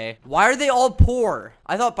 Dream. Okay. Why are they all poor?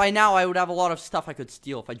 I thought by now I would have a lot of stuff I could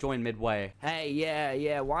steal if I joined midway. Hey,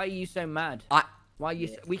 yeah. Why are you so mad? Why you?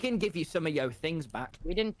 We can give you some of your things back.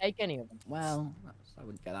 We didn't take any of them. Well, I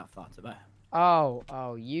wouldn't go that far to buy. Oh,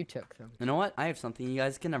 you took them. You know what? I have something you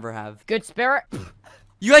guys can never have. Good spirit.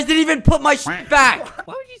 You guys didn't even put my shit back!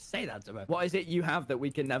 Why would you say that to me? What is it you have that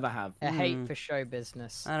we can never have? A hate for show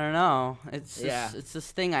business. I don't know. It's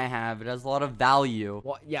this thing I have. It has a lot of value.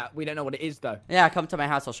 What? Yeah, we don't know what it is though. Yeah, come to my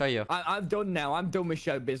house. I'll show you. I'm done now. I'm done with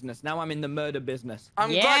show business. Now I'm in the murder business.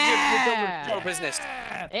 I'm glad you're done with show business.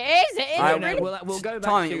 It is. Right, we'll go back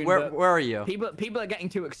Tommy, soon, where are you? People are getting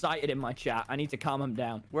too excited in my chat. I need to calm them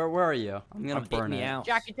down. Where are you? I'm gonna burn it. Out.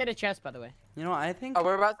 Jack, you did a chest, by the way. You know, I think. Oh,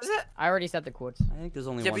 whereabouts is it? I already said the chords. I think there's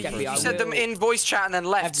only one. person. You said them in voice chat and then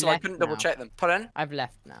left, so I couldn't double check them. Pardon? I've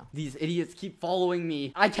left now. These idiots keep following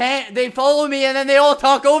me. I can't. They follow me and then they all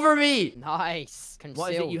talk over me. Nice. Concealed.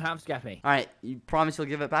 What is it you have, Skeppy? All right, you promise you'll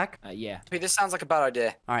give it back? Yeah. This sounds like a bad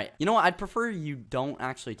idea. All right. You know what? I'd prefer you don't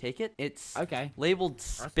actually take it. It's labeled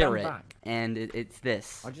Spirit, and it's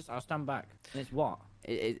this. I'll stand back. And it's what?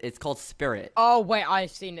 It's called Spirit. Oh wait, I've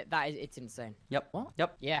seen it. It's insane. Yep. What?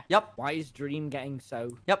 Yep. Yeah. Yep. Why is Dream getting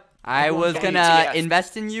so? Yep. I was gonna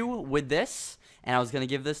invest in you with this, and I was gonna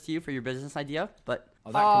give this to you for your business idea, but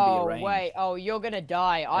that can be arranged. Wait. Oh, you're gonna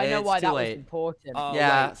die. I know why that was important.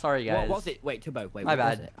 Yeah. Wait. Sorry, guys. What was it? Wait, Tubbo. Wait. My what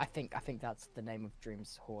bad. Was it? I think that's the name of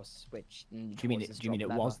Dream's horse. Which do you mean it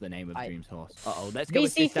was the name of Dream's horse? Let's go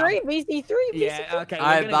with VC3. VC3. Yeah. Okay. All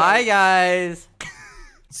right. Bye, guys.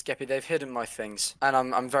 Skeppy, they've hidden my things, and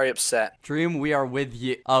I'm very upset. Dream, we are with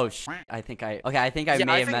you. Oh I think I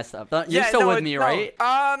may have messed up. You're still with me, right?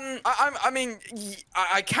 I mean,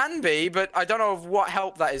 I can be, but I don't know of what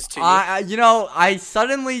help that is to you. You know, I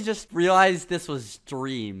suddenly just realized this was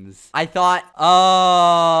Dreams. I thought,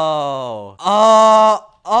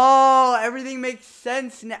 oh, everything makes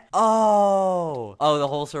sense now. Oh, the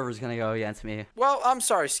whole server's gonna go against me. Well, I'm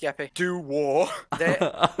sorry, Skeppy. Do war.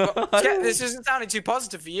 This isn't sounding too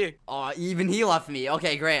positive for you. Oh, even he left me.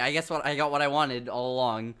 Okay, great. I guess I got what I wanted all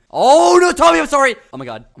along. Oh, no, Tommy, I'm sorry. Oh, my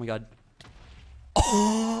God. Oh, my God.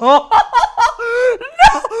 Oh.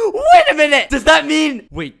 No, wait a minute. Does that mean?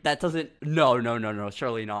 Wait, that doesn't. No.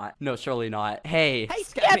 Surely not. No, surely not. Hey,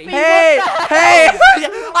 Skeppy, hey.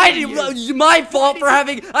 My fault for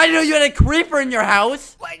having. I didn't know you had a creeper in your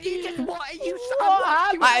house.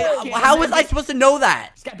 How was I supposed to know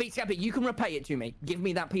that? Skeppy, you can repay it to me. Give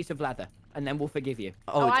me that piece of leather, and then we'll forgive you.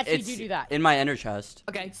 Oh, actually, do that. In my ender chest.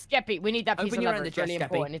 Okay. Skeppy, we need that piece of leather. It's really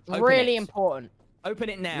important. It's Open really important. Open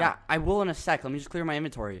it now. Yeah, I will in a sec. Let me just clear my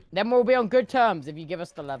inventory. Then we'll be on good terms if you give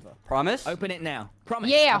us the leather. Promise? Open it now.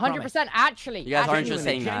 Promise. Yeah, 100%. Actually. You guys aren't just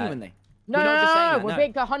saying genuinely. No. We're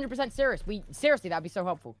being 100% serious. Seriously, that'd be so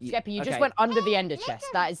helpful. Skeppy, you just went under the ender chest.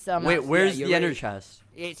 That is Wait, where's the ender chest?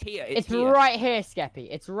 It's here. It's right here, Skeppy.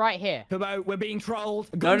 It's right here. Tubbo, we're being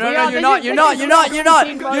trolled. No, you're not. You're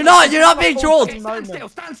not being trolled.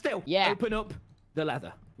 Stand still. Yeah. Open up. The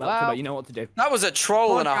leather. Well, Turbo, you know what to do. That was a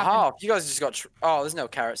troll and a half. You guys just got. Oh, there's no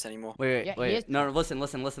carrots anymore. Wait. No, listen. Oh,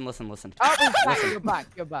 you're back.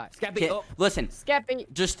 Skeppy, listen.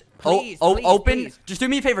 Skeppy. Just please, open. Please. Just do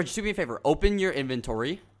me a favor. Open your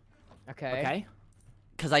inventory. Okay.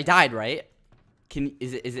 Because I died, right?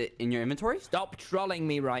 Is it in your inventory? Stop trolling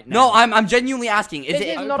me right now. No, I'm genuinely asking. This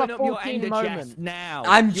is not a 14 moment. Now.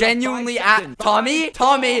 I'm genuinely Tommy,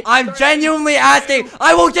 I'm genuinely asking.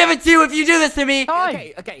 I will give it to you if you do this to me.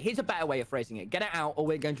 Okay. Here's a better way of phrasing it. Get it out, or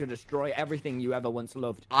we're going to destroy everything you ever once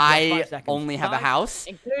loved. I only have a house,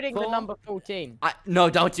 including the number 14. No,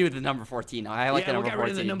 don't do the number 14. I like the number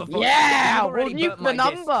 14. The number 14. Yeah, we'll nuke the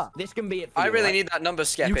number. This can be it. For I really need that number,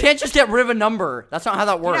 Skeppy. You can't just get rid of a number. That's not how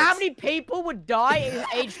that works. You know how many people would die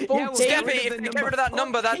at age 14? Yeah, well, Skeppy, if you get rid of that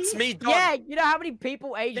number, that's me done. Yeah, you know how many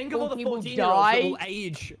people age 14 will die?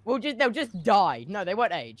 They'll just die. No, they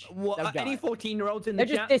won't age. What, any 14-year-olds in the chat?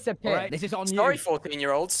 They'll just disappear. Right, this is on Sorry, you.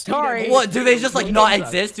 14-year-olds. Sorry. What, do they just like not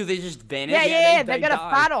exist? Do they just vanish? Yeah, they're gonna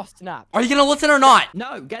Thanos snap. Are you gonna listen or not?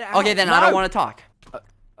 No, get it out. Okay, then I don't want to talk.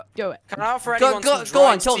 Do it. Can I offer anyone some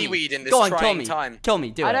dried seaweed in this trying time? Kill me,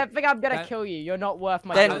 do it. I don't think I'm gonna kill you. You're not worth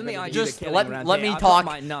my time. Then just let me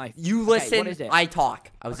talk. You listen, I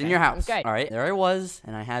talk. I was in your house. Okay. All right, there I was,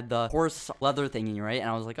 and I had the horse leather thingy, right? And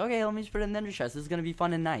I was like, okay, let me just put it in the ender chest. This is gonna be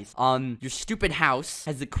fun and nice. Your stupid house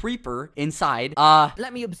has the creeper inside.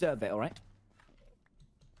 Let me observe it, all right?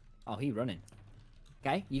 Oh, he's running.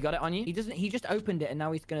 Okay, you got it on you? He just opened it and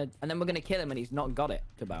now he's gonna, and then we're gonna kill him and he's not got it,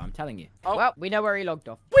 Turbo, I'm telling you. Oh, well, we know where he logged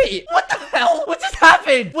off. Wait, what the hell? What just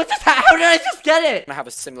happened? How did I just get it? I have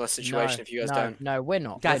a similar situation if you guys don't. No, we're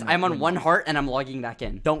not. Guys, I'm on 1 heart and I'm logging back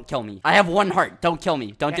in. Don't kill me. I have 1 heart. Don't kill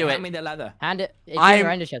me. Don't do it. Hand me the leather. Hand it. It's in your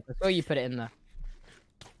ender chest. Before you put it in there.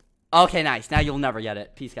 Okay, nice. Now you'll never get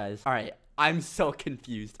it. Peace, guys. All right. I'm so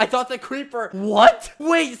confused. I thought the creeper. What?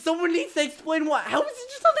 Wait, someone needs to explain what. How is it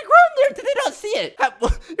just on the ground there? Did they not see it?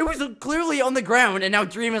 It was clearly on the ground, and now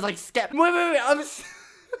Dream is like Skep. Wait. I'm. Hey,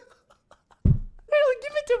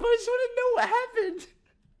 give it to him. I just want to know what happened.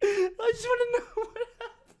 I just want to know what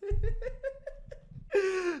happened.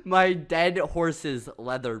 My dead horse's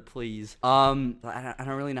leather, please. I don't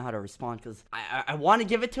really know how to respond because I want to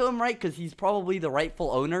give it to him, right? Because he's probably the rightful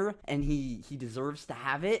owner and he deserves to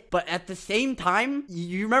have it. But at the same time,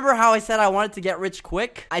 you remember how I said I wanted to get rich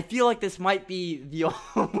quick? I feel like this might be the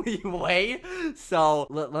only way. So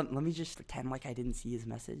let me just pretend like I didn't see his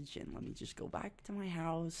message and let me just go back to my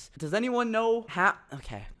house. Does anyone know how?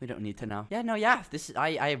 Okay, we don't need to know. Yeah. This is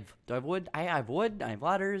I have wood. I have wood. I have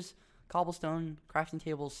ladders. Cobblestone, crafting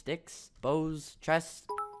tables, sticks, bows, chests,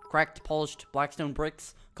 cracked, polished blackstone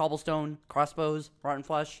bricks, cobblestone, crossbows, rotten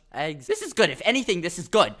flesh, eggs. This is good. If anything, this is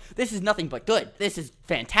good. This is nothing but good. This is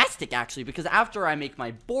fantastic, actually, because after I make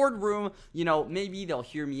my boardroom, you know, maybe they'll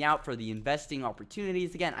hear me out for the investing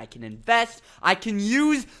opportunities again. I can invest. I can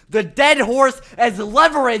use the dead horse as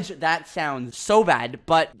leverage. That sounds so bad,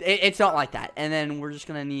 but it's not like that. And then we're just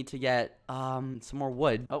gonna need to get some more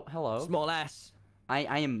wood. Oh, hello. Small ass.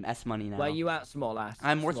 I am S money now. Where you at, small ass?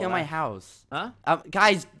 I'm working on my house. Huh?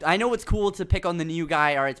 Guys, I know it's cool to pick on the new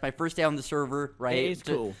guy. All right, it's my first day on the server, right? It is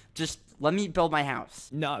cool. Just let me build my house.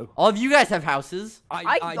 No. All of you guys have houses.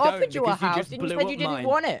 I offered you a house, and you said you didn't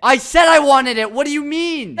want it. I said I wanted it. What do you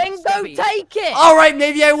mean? Then go take it. All right,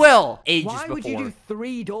 maybe I will. Ages Why would you do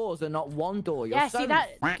 3 doors and not 1 door? You're so see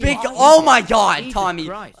that big. Oh my God, Jesus Tommy.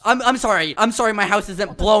 Christ. I'm sorry. I'm sorry. My house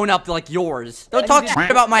isn't blown up like yours. Don't talk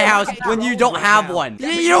shit about my house when you don't have one.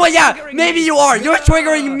 You know what? Yeah, maybe you are. You're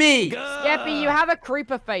triggering me. Skeppy, you have a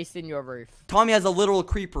creeper face in your roof. Tommy has a literal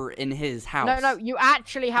creeper in his house. No, you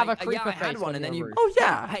actually have a creeper face. I had one, and then you. Oh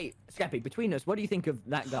yeah. Hey, Skeppy, between us, what do you think of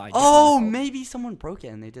that guy? Oh, maybe someone broke it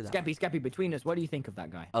and they did that. Skeppy, between us, what do you think of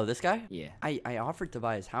that guy? Oh, this guy? Yeah. I offered to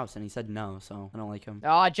buy his house and he said no, so I don't like him.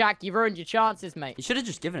 Oh, Jack, you ruined your chances, mate. You should have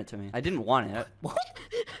just given it to me. I didn't want it. What?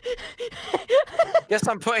 Guess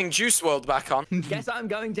I'm putting Juice World back on. Guess I'm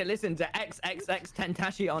going to listen to XXX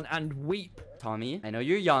Tentacion and weep. Tommy, I know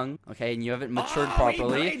you're young, okay, and you haven't matured Oh,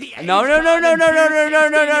 properly. No.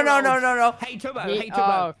 Hey,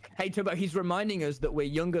 Turbo, Hey, Turbo, he's reminding us that we're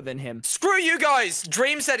younger than him. Screw you guys!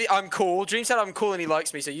 Dream said I'm cool. Dream said I'm cool and he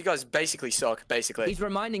likes me, so you guys basically suck, basically. He's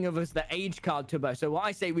reminding of us the age card, Turbo, so what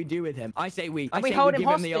I say we do with him, I say we give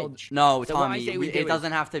him the old... No, Tommy, it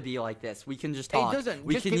doesn't have to be like this. We can just talk. It doesn't.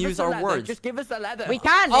 We can use our words. Just give us the leather. We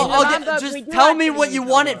can. Just tell me what you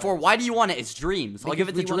want it for. Why do you want it? It's Dreams. I'll give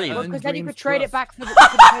it to Dream. Because then you could trade trade it back for the.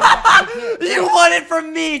 You want it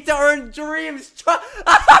from me to earn dreams.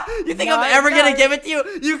 You think I'm ever gonna give it to you?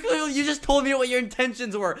 You just told me what your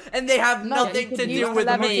intentions were, and they have nothing to do with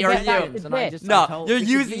me or you. No,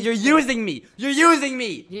 you're using me. You're using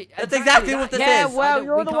me. That's exactly what this is. Yeah, well,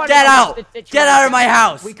 you're the one. Get out. Get out of my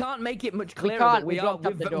house. We can't make it much clearer that we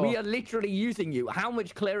are literally using you. How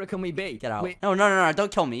much clearer can we be? Get out. No,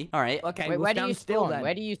 don't kill me. All right. Okay. Wait, where do you spawn?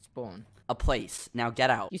 Where do you spawn? A place. Now get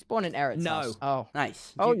out. You spawn in Eric's house. Oh.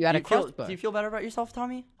 Nice. Oh, you had a crossbow. Do you feel better about yourself,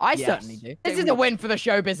 Tommy? I certainly do. This is a win for the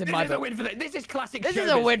showbiz in my book. This is classic. This is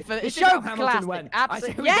a win for the show classic.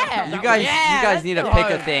 Absolutely. Yeah. You guys need to pick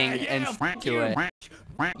a thing and stick to it.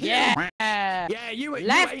 Yeah. Yeah, you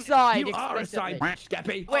left side. You are a side,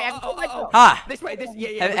 Skeppy. Wait, this way.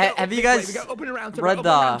 Yeah. Have you guys read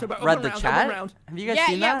the chat? Have you guys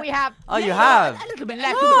seen that? Yeah, we have. Oh, you have. A little bit.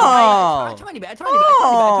 Oh. A tiny bit.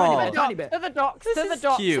 To the docks. To the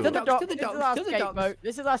docks. Cute. To the docks.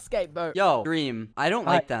 This is our skateboat. Yo, Dream. I don't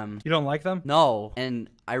like them. You don't like them? No, and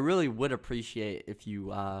I really would appreciate if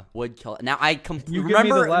you would kill it. Now I You remember. give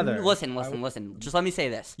me the leather. Listen. Just let me say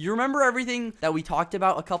this. You remember everything that we talked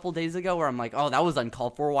about a couple days ago, where I'm like, oh, that was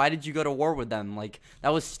uncalled for. Why did you go to war with them? Like, that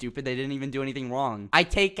was stupid. They didn't even do anything wrong. I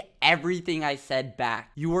take everything I said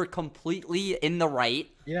back. You were completely in the right.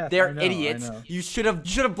 Yeah, they're idiots. You should have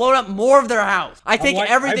blown up more of their house. I take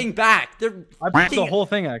everything back. I blew up the whole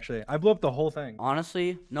thing, actually. I blew up the whole thing.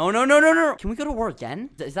 Honestly, no. Can we go to war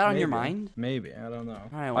again? Is that on your mind? Maybe. I don't know.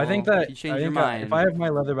 All right, well, I think that you change your mind. If I have my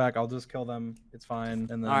leather back, I'll just kill them. It's fine.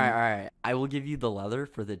 And then. All right. I will give you the leather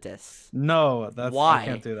for the discs. No, that's why. I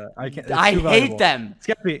can't do that. I can't. I hate them.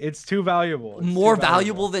 Skeppy, it's too valuable. More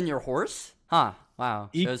valuable than your horse? Huh. Wow.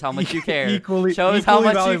 Shows how much you care. Shows how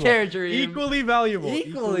much you care, Dream. Equally valuable.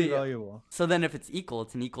 Equally valuable. So then if it's equal,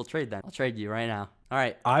 it's an equal trade then. I'll trade you right now. All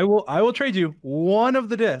right. I will trade you one of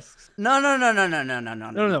the discs. No.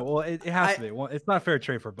 Well, it has to be. It's not fair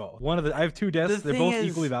trade for both. I have two discs. They're both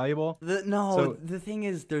equally valuable. The thing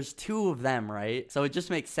is, there's two of them, right? So it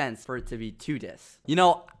just makes sense for it to be two discs. You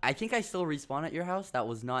know, I think I still respawn at your house. That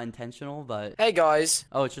was not intentional, but. Hey guys.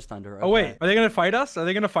 Oh, it's just under. Okay. Oh wait, are they gonna fight us? I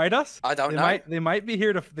don't know. They might be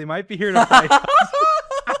here to fight us.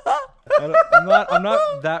 I'm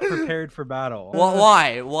not that prepared for battle. Well,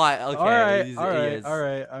 why? Okay. All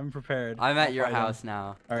right. I'm prepared. I'm at your house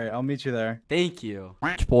now. All right, I'll meet you there. Thank you,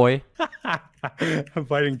 boy. I'm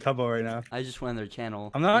fighting Tubbo right now. I just went on their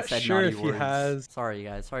channel. I'm not sure if he has. Sorry,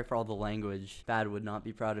 guys. Sorry for all the language. Dad would not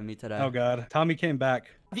be proud of me today. Oh God, Tommy came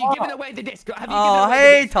back. Have you given away the disc?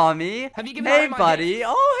 Hey, Tommy. Have you given away my buddy. disc?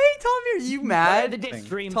 Oh, hey, Tommy. Are you mad? The disc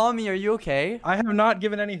stream. Tommy, are you okay? I have not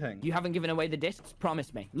given anything. You haven't given away the discs?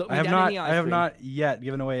 Promise me. Look me down in the eye. I have not yet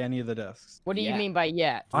given away any of the discs. What do you mean by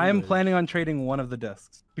yet? I am planning on trading one of the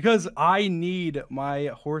discs. Because I need my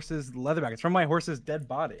horse's leather back. It's from my horse's dead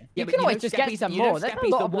body. You can always just get some more. That's a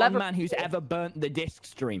lot of leather. The one man who's ever burnt the disc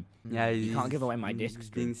stream. Yeah, you can't give away my disc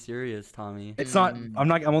stream. Being serious, Tommy. It's not. I'm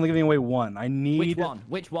only giving away one. I need.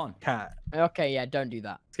 Which one? Cat. Okay, yeah, don't do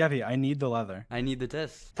that. Skeppy, I need the leather. I need the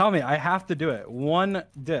disc. Tommy, I have to do it. One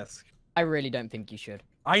disc. I really don't think you should.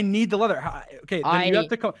 I need the leather. Okay, then you have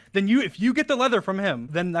to come. Then if you get the leather from him,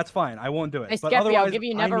 then that's fine. I won't do it. Hey, Skeppy, I'll give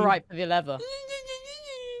you never right for the leather.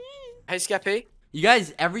 Hey, Skeppy. You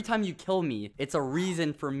guys, every time you kill me, it's a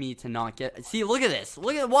reason for me to not get. See, look at this.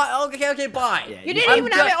 Look at what? Okay, bye. Yeah, you didn't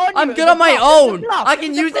even have it on you. I'm good on my own. I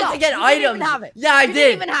can use it to get items. Didn't have it. Yeah, I did.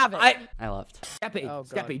 Didn't even have it. I left.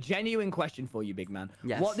 Skeppy, genuine question for you, big man.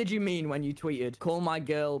 Yes. What did you mean when you tweeted, "Call my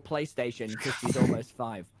girl PlayStation because she's almost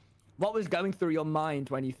 5"? What was going through your mind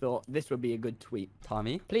when you thought this would be a good tweet?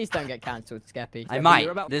 Tommy? Please don't get cancelled, Skeppy. I might.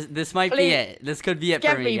 This might be it. This could be it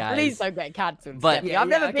for me, guys. Please don't get cancelled, but I've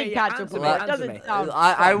never been cancelled for that. It doesn't sound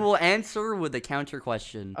I will answer with a counter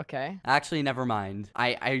question. Okay. Actually, never mind.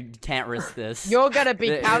 I can't risk this. You're gonna be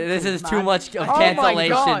cancelled, This is too much of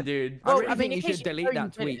cancellation, dude. Well, I think you should delete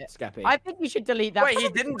that tweet, Skeppy. I think you should delete that. Wait, he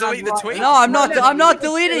didn't delete the tweet? No, I'm not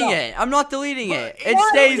deleting it. I'm not deleting it. It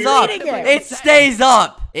stays up. It stays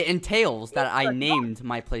up. It entails that I named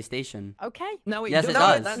my PlayStation. Okay. No, yes, it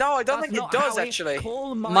does. No, I don't think it does, actually.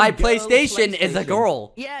 My PlayStation is a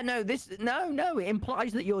girl. Yeah, no, no, it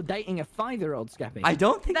implies that you're dating a 5-year-old, Skeppy. I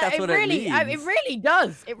don't think that's what it means. It really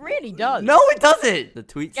does. It really does. No, it doesn't. The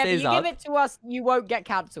tweet stays up. If you give it to us, you won't get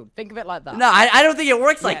cancelled. Think of it like that. No, I don't think it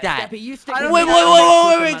works like that. Skeppy, you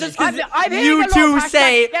wait. Just because you two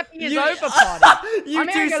say I'm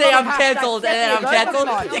cancelled and then I'm cancelled.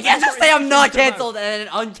 You can't just say I'm not cancelled and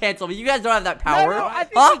then uncancel me. You guys don't have that power. No, I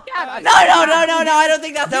think we can. No, I don't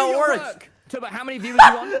think that's how it works. So, but how many viewers do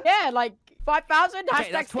you want? Yeah, like 5,000.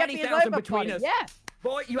 Okay, that's 20,000 between us. Yeah.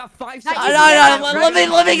 Boy, you have 5 seconds.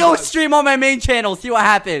 Let me go stream on my main channel. See what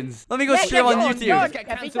happens. Let me go stream on YouTube. Don't get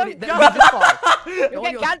cancelled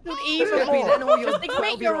even more. Just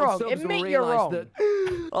admit you're wrong. Admit you're wrong.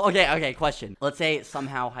 Okay, question. Let's say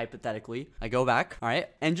somehow, hypothetically, I go back, all right,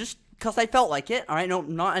 and just because I felt like it, all right, no,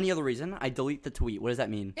 not any other reason, I delete the tweet. What does that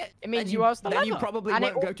mean? It means you are still then you probably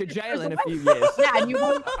won't go to jail in a few years. Yeah, and you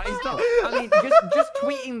won't. I mean, just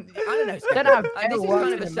tweeting. I don't know. This is kind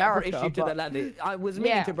of a separate issue to the lady. I was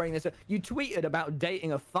meaning to bring this up. You tweeted about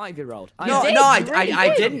dating a 5-year-old. No, I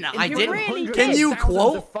didn't. I didn't. Can you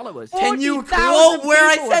quote? Can you quote where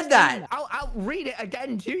I said that? I'll read it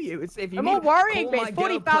again to you. If you I'm not worrying, but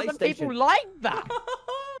 40,000 people like that.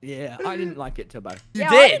 Yeah, I didn't like it, Turbo. You did.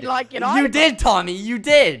 I didn't like it You did, Tommy. You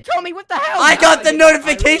did. Tommy, what the hell? I got the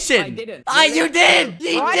notification. I didn't. You did.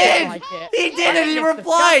 He did. Like he did, and he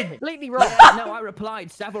replied. Completely wrong. No, I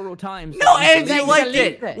replied several times. No, and you liked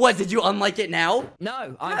it. What? Did you unlike it now?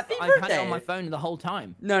 No, I've had it on my phone the whole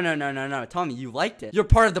time. No, Tommy, you liked it. You're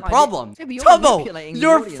part of the problem. Turbo,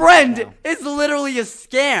 your friend is literally a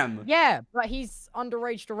scam. Yeah, but he's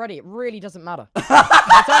underaged already. It really doesn't matter.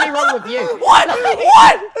 It's only wrong with you. What?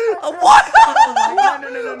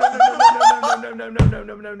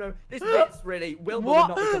 No. This bit's really will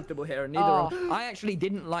not be comfortable here, and neither. I actually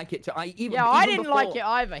didn't like it. I didn't like it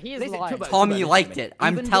either. He is lying. Tommy liked it.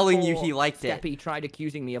 I'm telling you, he liked it. Skeppy tried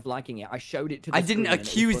accusing me of liking it. I showed it to. I didn't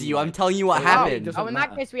accuse you. I'm telling you what happened. Oh, in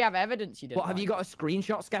that case, we have evidence you did. What, have you got a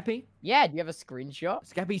screenshot, Skeppy? Yeah, do you have a screenshot?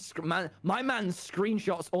 Skeppy, my man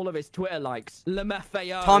screenshots all of his Twitter likes.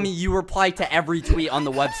 Tommy, you reply to every tweet on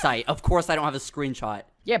the website. Of course, I don't have a screenshot.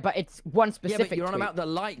 Yeah, but it's one specific. Yeah, but you're on about the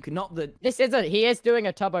like, not the. This isn't. He is doing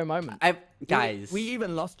a Turbo moment. Guys, we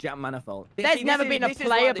even lost Jam Manifold. There's never been a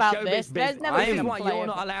play about this. There's never been a play. This is why you're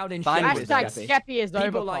not allowed in showbiz. Hashtag Skeppy is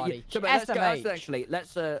over party. Let's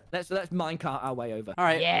minecart our way over. All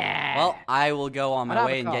right. Yeah. Well, I will go on my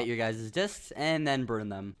way and get your guys' discs and then burn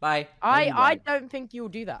them. Bye. I don't think you'll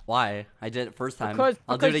do that. Why? I did it first time. Because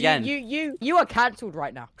I'll do it again. You are cancelled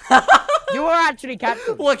right now. You are actually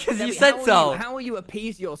cancelled. Well, because you said so. How will you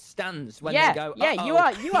appease your stands when they go? Yeah, you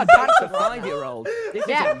are cancelled. A 5-year-old. This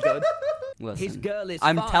isn't good. Listen, his girl is.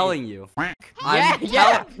 I'm 5. telling you.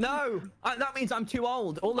 No, that means I'm too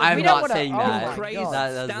old. All of I'm not saying that. Crazy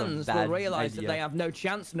stands will realize that they have no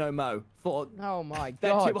chance no mo. Oh my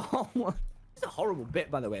they're god. too old. It's a horrible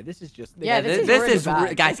bit, by the way. This is just. This is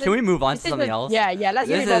guys. Can we move on to something else? Yeah. Let's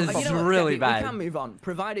move on. This is really bad. We can move on,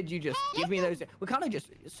 provided you just give me those. We kind of just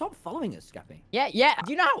stop following us, Skeppy. Yeah.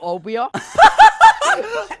 Do you know how old we are?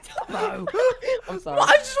 No. I'm sorry. Well,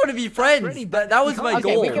 I just want to be friends. Really, that was my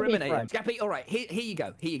goal. Skeppy, all right. Here you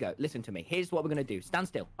go. Listen to me. Here's what we're gonna do. Stand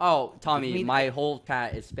still. Oh, Tommy, my whole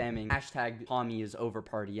chat is spamming hashtag Tommy is over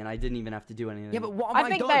party, and I didn't even have to do anything. Yeah, but what have I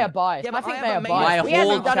think they are biased. Yeah, I think they are biased.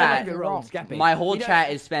 My whole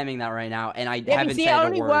chat is spamming that right now, and I haven't said a word. It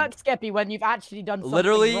only works, Skeppy, when you've actually done something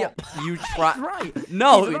literally wrong. You try. Right.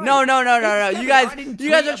 No. You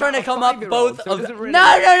guys are trying to come up both of.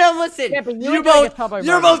 No. Listen. You both.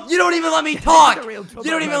 You don't even let me talk. You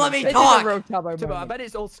don't even let me talk. I bet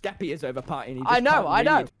it's all Skeppy is over party. I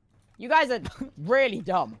know. You guys are really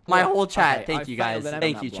dumb. My whole chat. Thank you guys.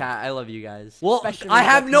 Thank you, chat. I love you guys. Well, I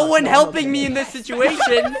have no one helping me in this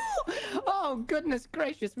situation. Oh, goodness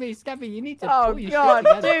gracious me, Skeppy, you need to. Oh, God,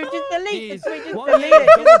 dude, just delete the tweet.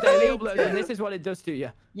 Just delete it. And this is what it does to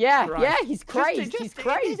you. Yeah, he's crazy. He's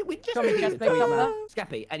crazy.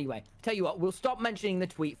 Skeppy, anyway, tell you what, we'll stop mentioning the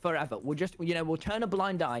tweet forever. We'll just, we'll turn a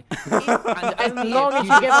blind eye. As long as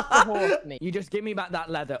you give us the horse meat. You just give me back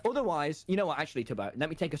that leather. Otherwise, you know what, actually, Turbo, let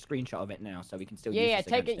me take a screenshot of it now so we can still use this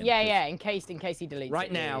take it. Yeah, in case he deletes it.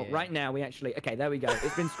 Right now, we actually. Okay, there we go.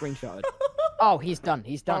 It's been screenshotted. Oh, he's done.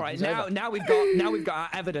 All right, now we've got our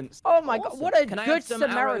evidence. Oh my God, what a good Samaritan. Can I have some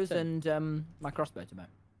arrows and my crossbow, Turbo?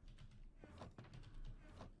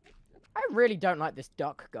 I really don't like this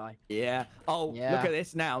duck guy. Yeah. Oh, yeah. Look at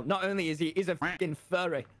this now. Not only is he's a freaking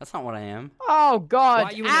furry. That's not what I am. Oh God. Why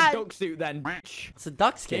are you in a duck suit then? It's a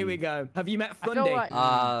duck skin. Here we go. Have you met Fundy?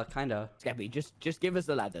 Kinda. Skeppy, just give us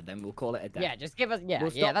the leather, then we'll call it a day. Yeah, just give us. Yeah,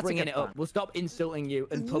 we'll stop that's bringing it up. We'll stop insulting you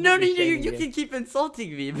and No, you can keep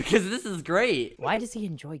insulting me because this is great. Why does he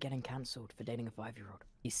enjoy getting cancelled for dating a 5-year-old?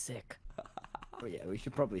 He's sick. Oh yeah, we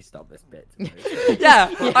should probably stop this bit.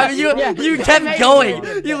 I mean, you kept going.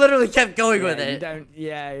 You literally kept going with it. You don't.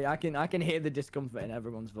 Yeah, I can hear the discomfort in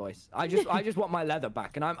everyone's voice. I just want my leather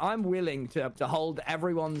back, and I'm willing to hold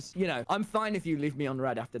everyone's. I'm fine if you leave me on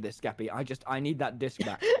red after this, Skeppy. I need that disc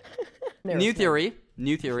back. New theory.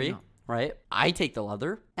 Right? I take the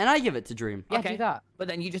leather and I give it to Dream. Yeah, do that. But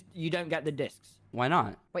then you don't get the discs. Why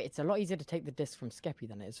not? Wait, it's a lot easier to take the disc from Skeppy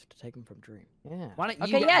than it is to take them from Dream. Yeah. Why don't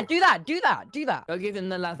you yeah, do that. Go give him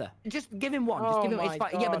the leather. Just give him one. Just give him. It's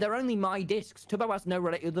fine. God. Yeah, but they're only my discs. Tubbo has no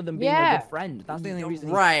relate other than being a good friend. That's the only reason.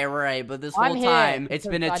 Right. But this whole time, it's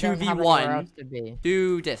been a 2v1.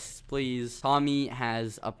 2 discs, please. Tommy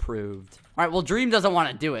has approved. All right, well, Dream doesn't want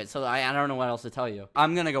to do it, so I don't know what else to tell you.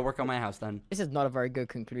 I'm going to go work on my house then. This is not a very good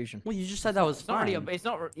conclusion. Well, you just said that was fine. It's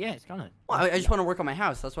not, yeah, it's kind of. Well, I just want to work on my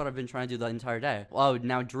house. That's what I've been trying to do the entire day. Oh,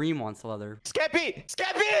 now Dream wants the leather. Skeppy!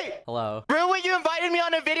 Hello. Remember when you invited me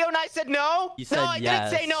on a video and I said no? You said no, I didn't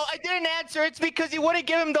say no. I didn't answer. It's because you wouldn't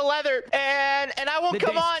give him the leather, and I won't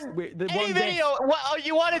come on any video. What,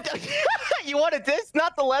 you wanted you wanted this,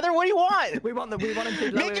 not the leather? What do you want? We want to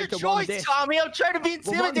make your choice, Tommy. I'm trying to be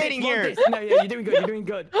intimidating here. No, yeah, you're doing good. You're doing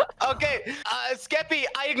good. Okay, Skeppy,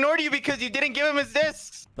 I ignored you because you didn't give him his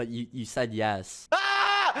discs. But you said yes.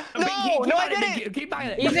 Ah! No, I didn't. Keep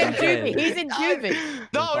buying it. He's in juvie.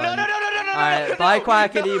 No. All right, bye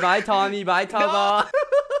Quackity, bye Tommy, bye Tubbo.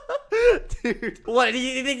 Dude, what, do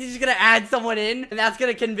you think he's just gonna add someone in and that's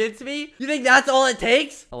gonna convince me? You think that's all it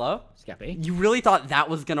takes? Hello? Skeppy? You really thought that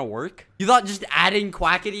was gonna work? You thought just adding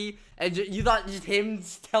Quackity and you thought just him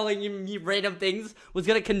telling me random things was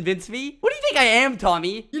gonna convince me? What do you think I am,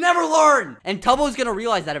 Tommy? You never learn! And Tubbo's gonna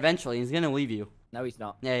realize that eventually. He's gonna leave you. No, he's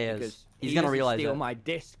not. Yeah, he is. He's gonna realize that. Steal my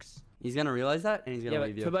discs. He's gonna realize that, and he's gonna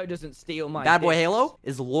leave you. Tubbo doesn't steal my Bad Boy discs. Halo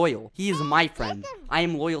is loyal. He is my friend. I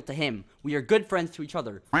am loyal to him. We are good friends to each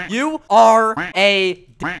other. You are a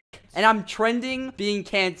dick. And I'm trending being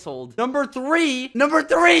canceled. Number three,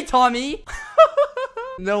 Tommy.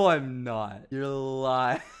 No, I'm not. You're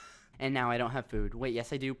lying. And now I don't have food. Wait,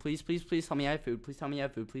 yes I do. Please tell me I have food. Please tell me I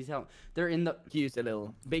have food. Please help. They're in the... Q's a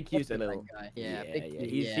little. Big Q's a little. Yeah.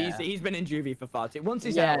 He's been in juvie for far too. Once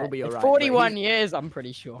he's out, we'll be alright. 41 years, I'm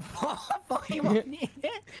pretty sure. 41 years?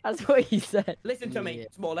 That's what he said. Listen to me.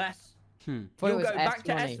 It's more or less. You'll go back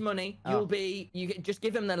to S money. You just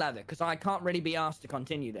give him the leather because I can't really be asked to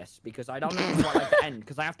continue this because I don't know how I to end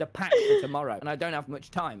because I have to pack for tomorrow and I don't have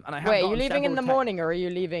much time. And I have. Wait, are you leaving in the morning or are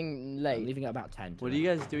you leaving late? I'm leaving at about 10. What are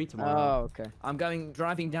you guys doing tomorrow? Oh, okay. I'm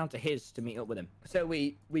driving down to his to meet up with him. So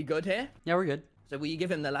we good here? Yeah, we're good. So will you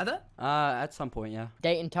give him the leather? At some point, yeah.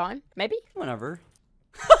 Date and time, maybe? Whenever.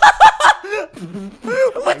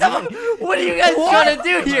 What are you guys trying to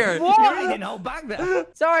do here? You really didn't hold back there.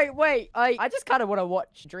 Sorry, wait. I just kind of want to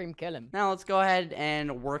watch Dream kill him. Now let's go ahead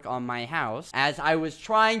and work on my house, as I was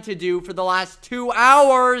trying to do for the last 2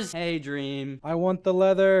 hours. Hey, Dream. I want the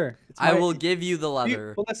leather. I will give you the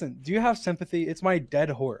leather. Well, listen. Do you have sympathy? It's my dead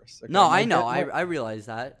horse. Okay? No, I know. I realize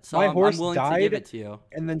that. So I'm willing to give it to you.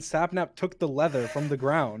 And then Sapnap took the leather from the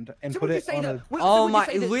ground and put it on a... Oh my!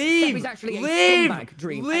 Leave!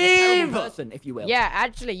 Leave! Person, if you will. Yeah,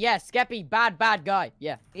 actually, yeah. Skeppy, bad guy.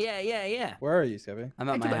 Yeah. Yeah. Where are you, Skeppy? I'm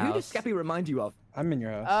at my house. Who does Skeppy remind you of? I'm in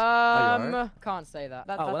your house. Can't say that.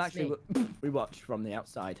 Well, actually, we watch from the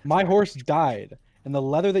outside. My horse died. And the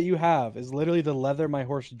leather that you have is literally the leather my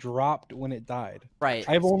horse dropped when it died. Right.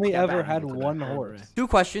 I've only ever had one horse. 2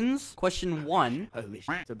 questions. Question 1. Holy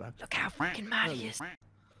shit, look how freaking mad he is.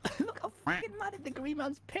 Look how freaking mad the green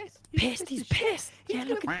man's pissed. He's pissed. Yeah,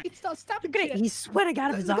 look at it. Starts stabbing. Look at it. He's sweating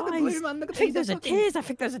out of his eyes. I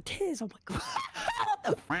think there's a tears. Oh my god. What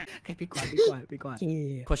the fuck? Okay, be quiet.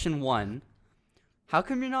 Yeah. Question 1. How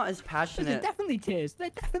come you're not as passionate? They're definitely tears. Yeah,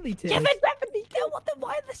 they're definitely.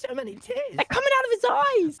 Why are there so many tears? They're coming out of his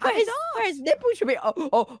eyes. Where his nipples should be.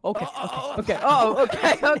 Okay.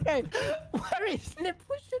 Okay. Where his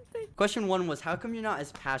nipples should be. Question 1 was, how come you're not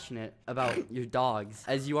as passionate about your dogs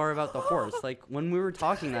as you are about the horse? Like, when we were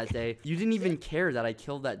talking that day, you didn't even care that I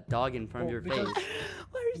killed that dog in front of your face.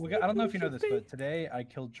 I don't know if you know this, but today I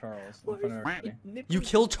killed Charles in front of everybody. You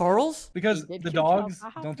killed Charles? Because the dogs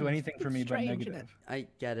don't do anything for me but negative. I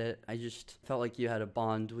get it. I just felt like you had a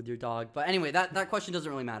bond with your dog. But anyway, that question doesn't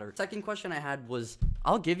really matter. Second question I had was,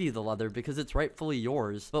 I'll give you the leather because it's rightfully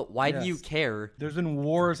yours. But why do you care? There's been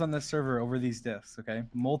wars on this server over these discs, okay?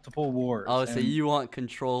 Multiple wars. Oh, so you want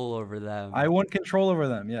control over them. I want control over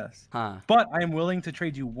them, yes. Huh. But I am willing to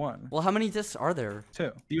trade you 1. Well, how many discs are there?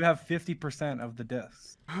 2. You have 50% of the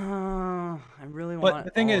discs. I really want. But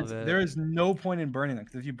the thing is, there is no point in burning them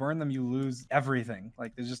because if you burn them, you lose everything.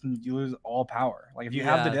 Like you lose all power. Like if you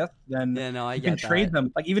have the disc, then you can trade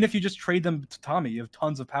them. Like even if you just trade them to Tommy, you have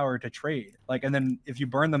tons of power to trade. Like and then if you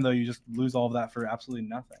burn them though, you just lose all of that for absolutely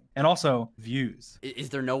nothing. And also views. Is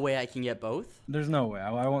there no way I can get both? There's no way.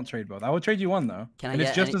 I won't trade both. I will trade you 1 though. Can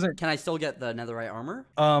I still get the netherite armor?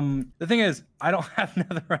 The thing is, I don't have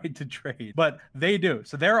netherite to trade, but they do.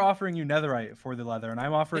 So they're offering you netherite for the leather, and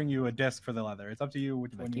I'm offering you a disc for the leather. It's up to you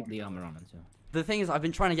which one you keep want. the armor on it too. The thing is, I've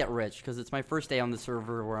been trying to get rich because it's my first day on the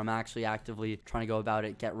server where I'm actually actively trying to go about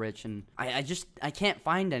it, get rich, and I can't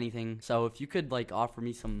find anything. So if you could like offer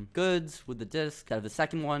me some goods with the disc out of the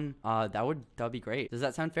second one, that'd be great. Does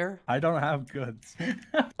that sound fair? I don't have goods.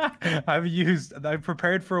 I've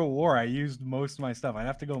prepared for a war. I used most of my stuff. I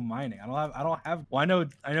have to go mining. I don't have. Well,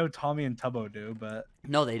 I know Tommy and Tubbo do, but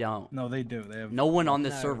no, they don't. No, they do. They have. No one on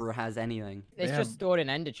this server has anything. It's just stored in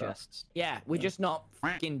ender chests. Yeah, we're just not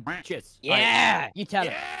freaking bitches. Yeah, you tell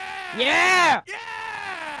him. Yeah.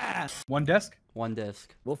 One disc. One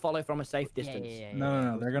disc. We'll follow from a safe distance.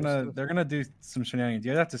 No. They're gonna do some shenanigans.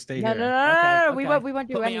 You have to stay here. No. Okay. We won't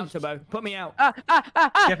do anything. Put me out, Tubbo. Put me out.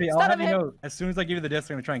 Skeppy, I'll have you know, as soon as I give you the disc,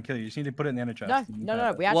 I'm gonna try and kill you. You just need to put it in the ender chest.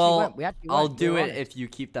 No. We actually won't. We actually won't. I'll do it if you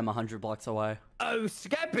keep them 100 blocks away. Oh,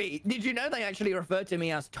 Skeppy, did you know they actually refer to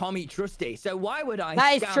me as Tommy Trusty? So why would I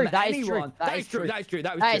That is scam true. That is anyone? true. That is true. That is true.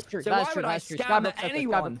 That is true. So why would I scam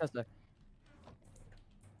anyone?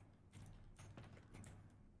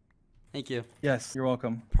 Thank you. Yes, you're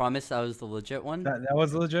welcome. Promise that was the legit one? That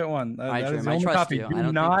was the legit one. That is the only copy.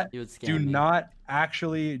 Do not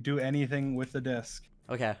actually do anything with the disc.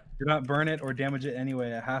 Okay. Do not burn it or damage it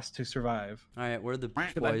anyway. It has to survive. All right, where are the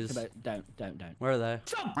boys? Don't. Where are they?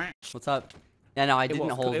 What's up? Yeah, no, I didn't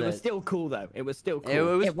hold it. It was still cool though. It was still cool. It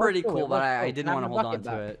was pretty cool, but I didn't want to hold on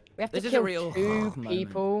to it. We have to kill 2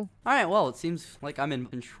 people. All right, well, it seems like I'm in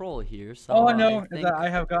control here. So all I know is that I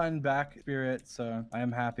have gotten back Spirit, so I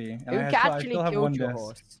am happy. And I still have one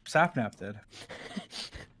disc. Sapnap did.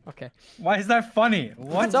 Okay. Why is that funny?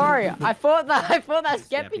 What? Sorry, I thought that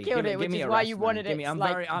Skeppy killed it, which is why you wanted it.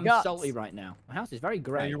 I'm salty right now. My house is very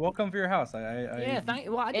great. Yeah, you're welcome for your house. Yeah, thank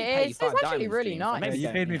you. Well, I did pay you 5 diamonds. It's actually really nice. Yeah, you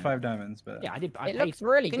paid me 5 diamonds, but yeah, I did. It looks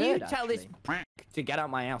really good. Can you tell this to get out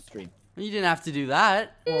my house stream? You didn't have to do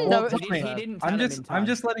that. Well, he didn't. I'm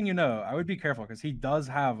just letting you know. I would be careful because he does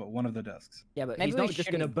have one of the discs. Yeah, but he's not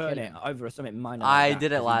just gonna burn it over something minor. I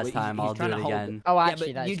did it last time. I'll do it again. Oh,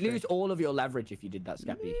 actually, yeah, but you'd lose all of your leverage if you did that,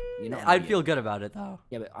 Skeppy. I'd feel good about it though.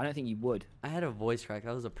 Yeah, but I don't think you would. I had a voice crack.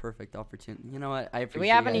 That was a perfect opportunity. You know what? I appreciate. Do we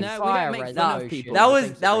have any fire right now?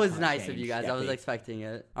 That was nice of you guys. I was expecting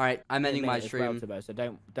it. All right, I'm ending my stream. So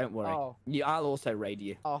don't worry. I'll also raid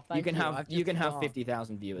you. Oh, thank you. You can have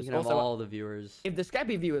 50,000 viewers. You can have all the viewers. If the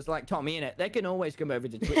Skeppy viewers like Tommy in it, they can always come over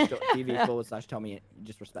to twitch.tv/Tommy.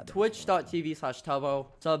 Just respect them. Twitch.tv/Tubbo.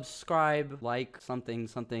 Subscribe, like something,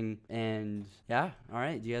 and yeah. All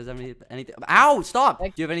right. Do you guys have anything? Ow! Stop.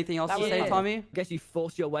 Do you have anything else to say, Tommy? I guess you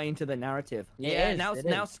forced your way into the narrative. Yeah. Now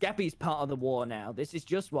Skeppy's part of the war. Now this is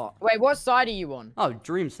just what. Wait, what side are you on? Oh,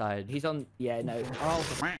 Dream side. He's on. Yeah, no.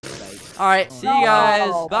 All right. See you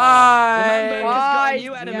guys. Bye.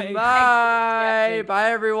 Bye.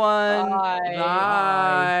 Bye, everyone.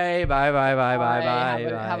 Bye. Bye.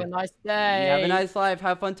 Have a nice day. Have a nice life.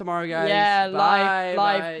 Have fun tomorrow, guys. Yeah, life.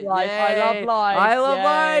 I love life. I love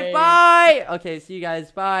life. Bye. Okay, see you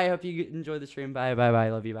guys. Bye. Hope you enjoy the stream. Bye.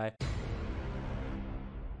 Love you. Bye.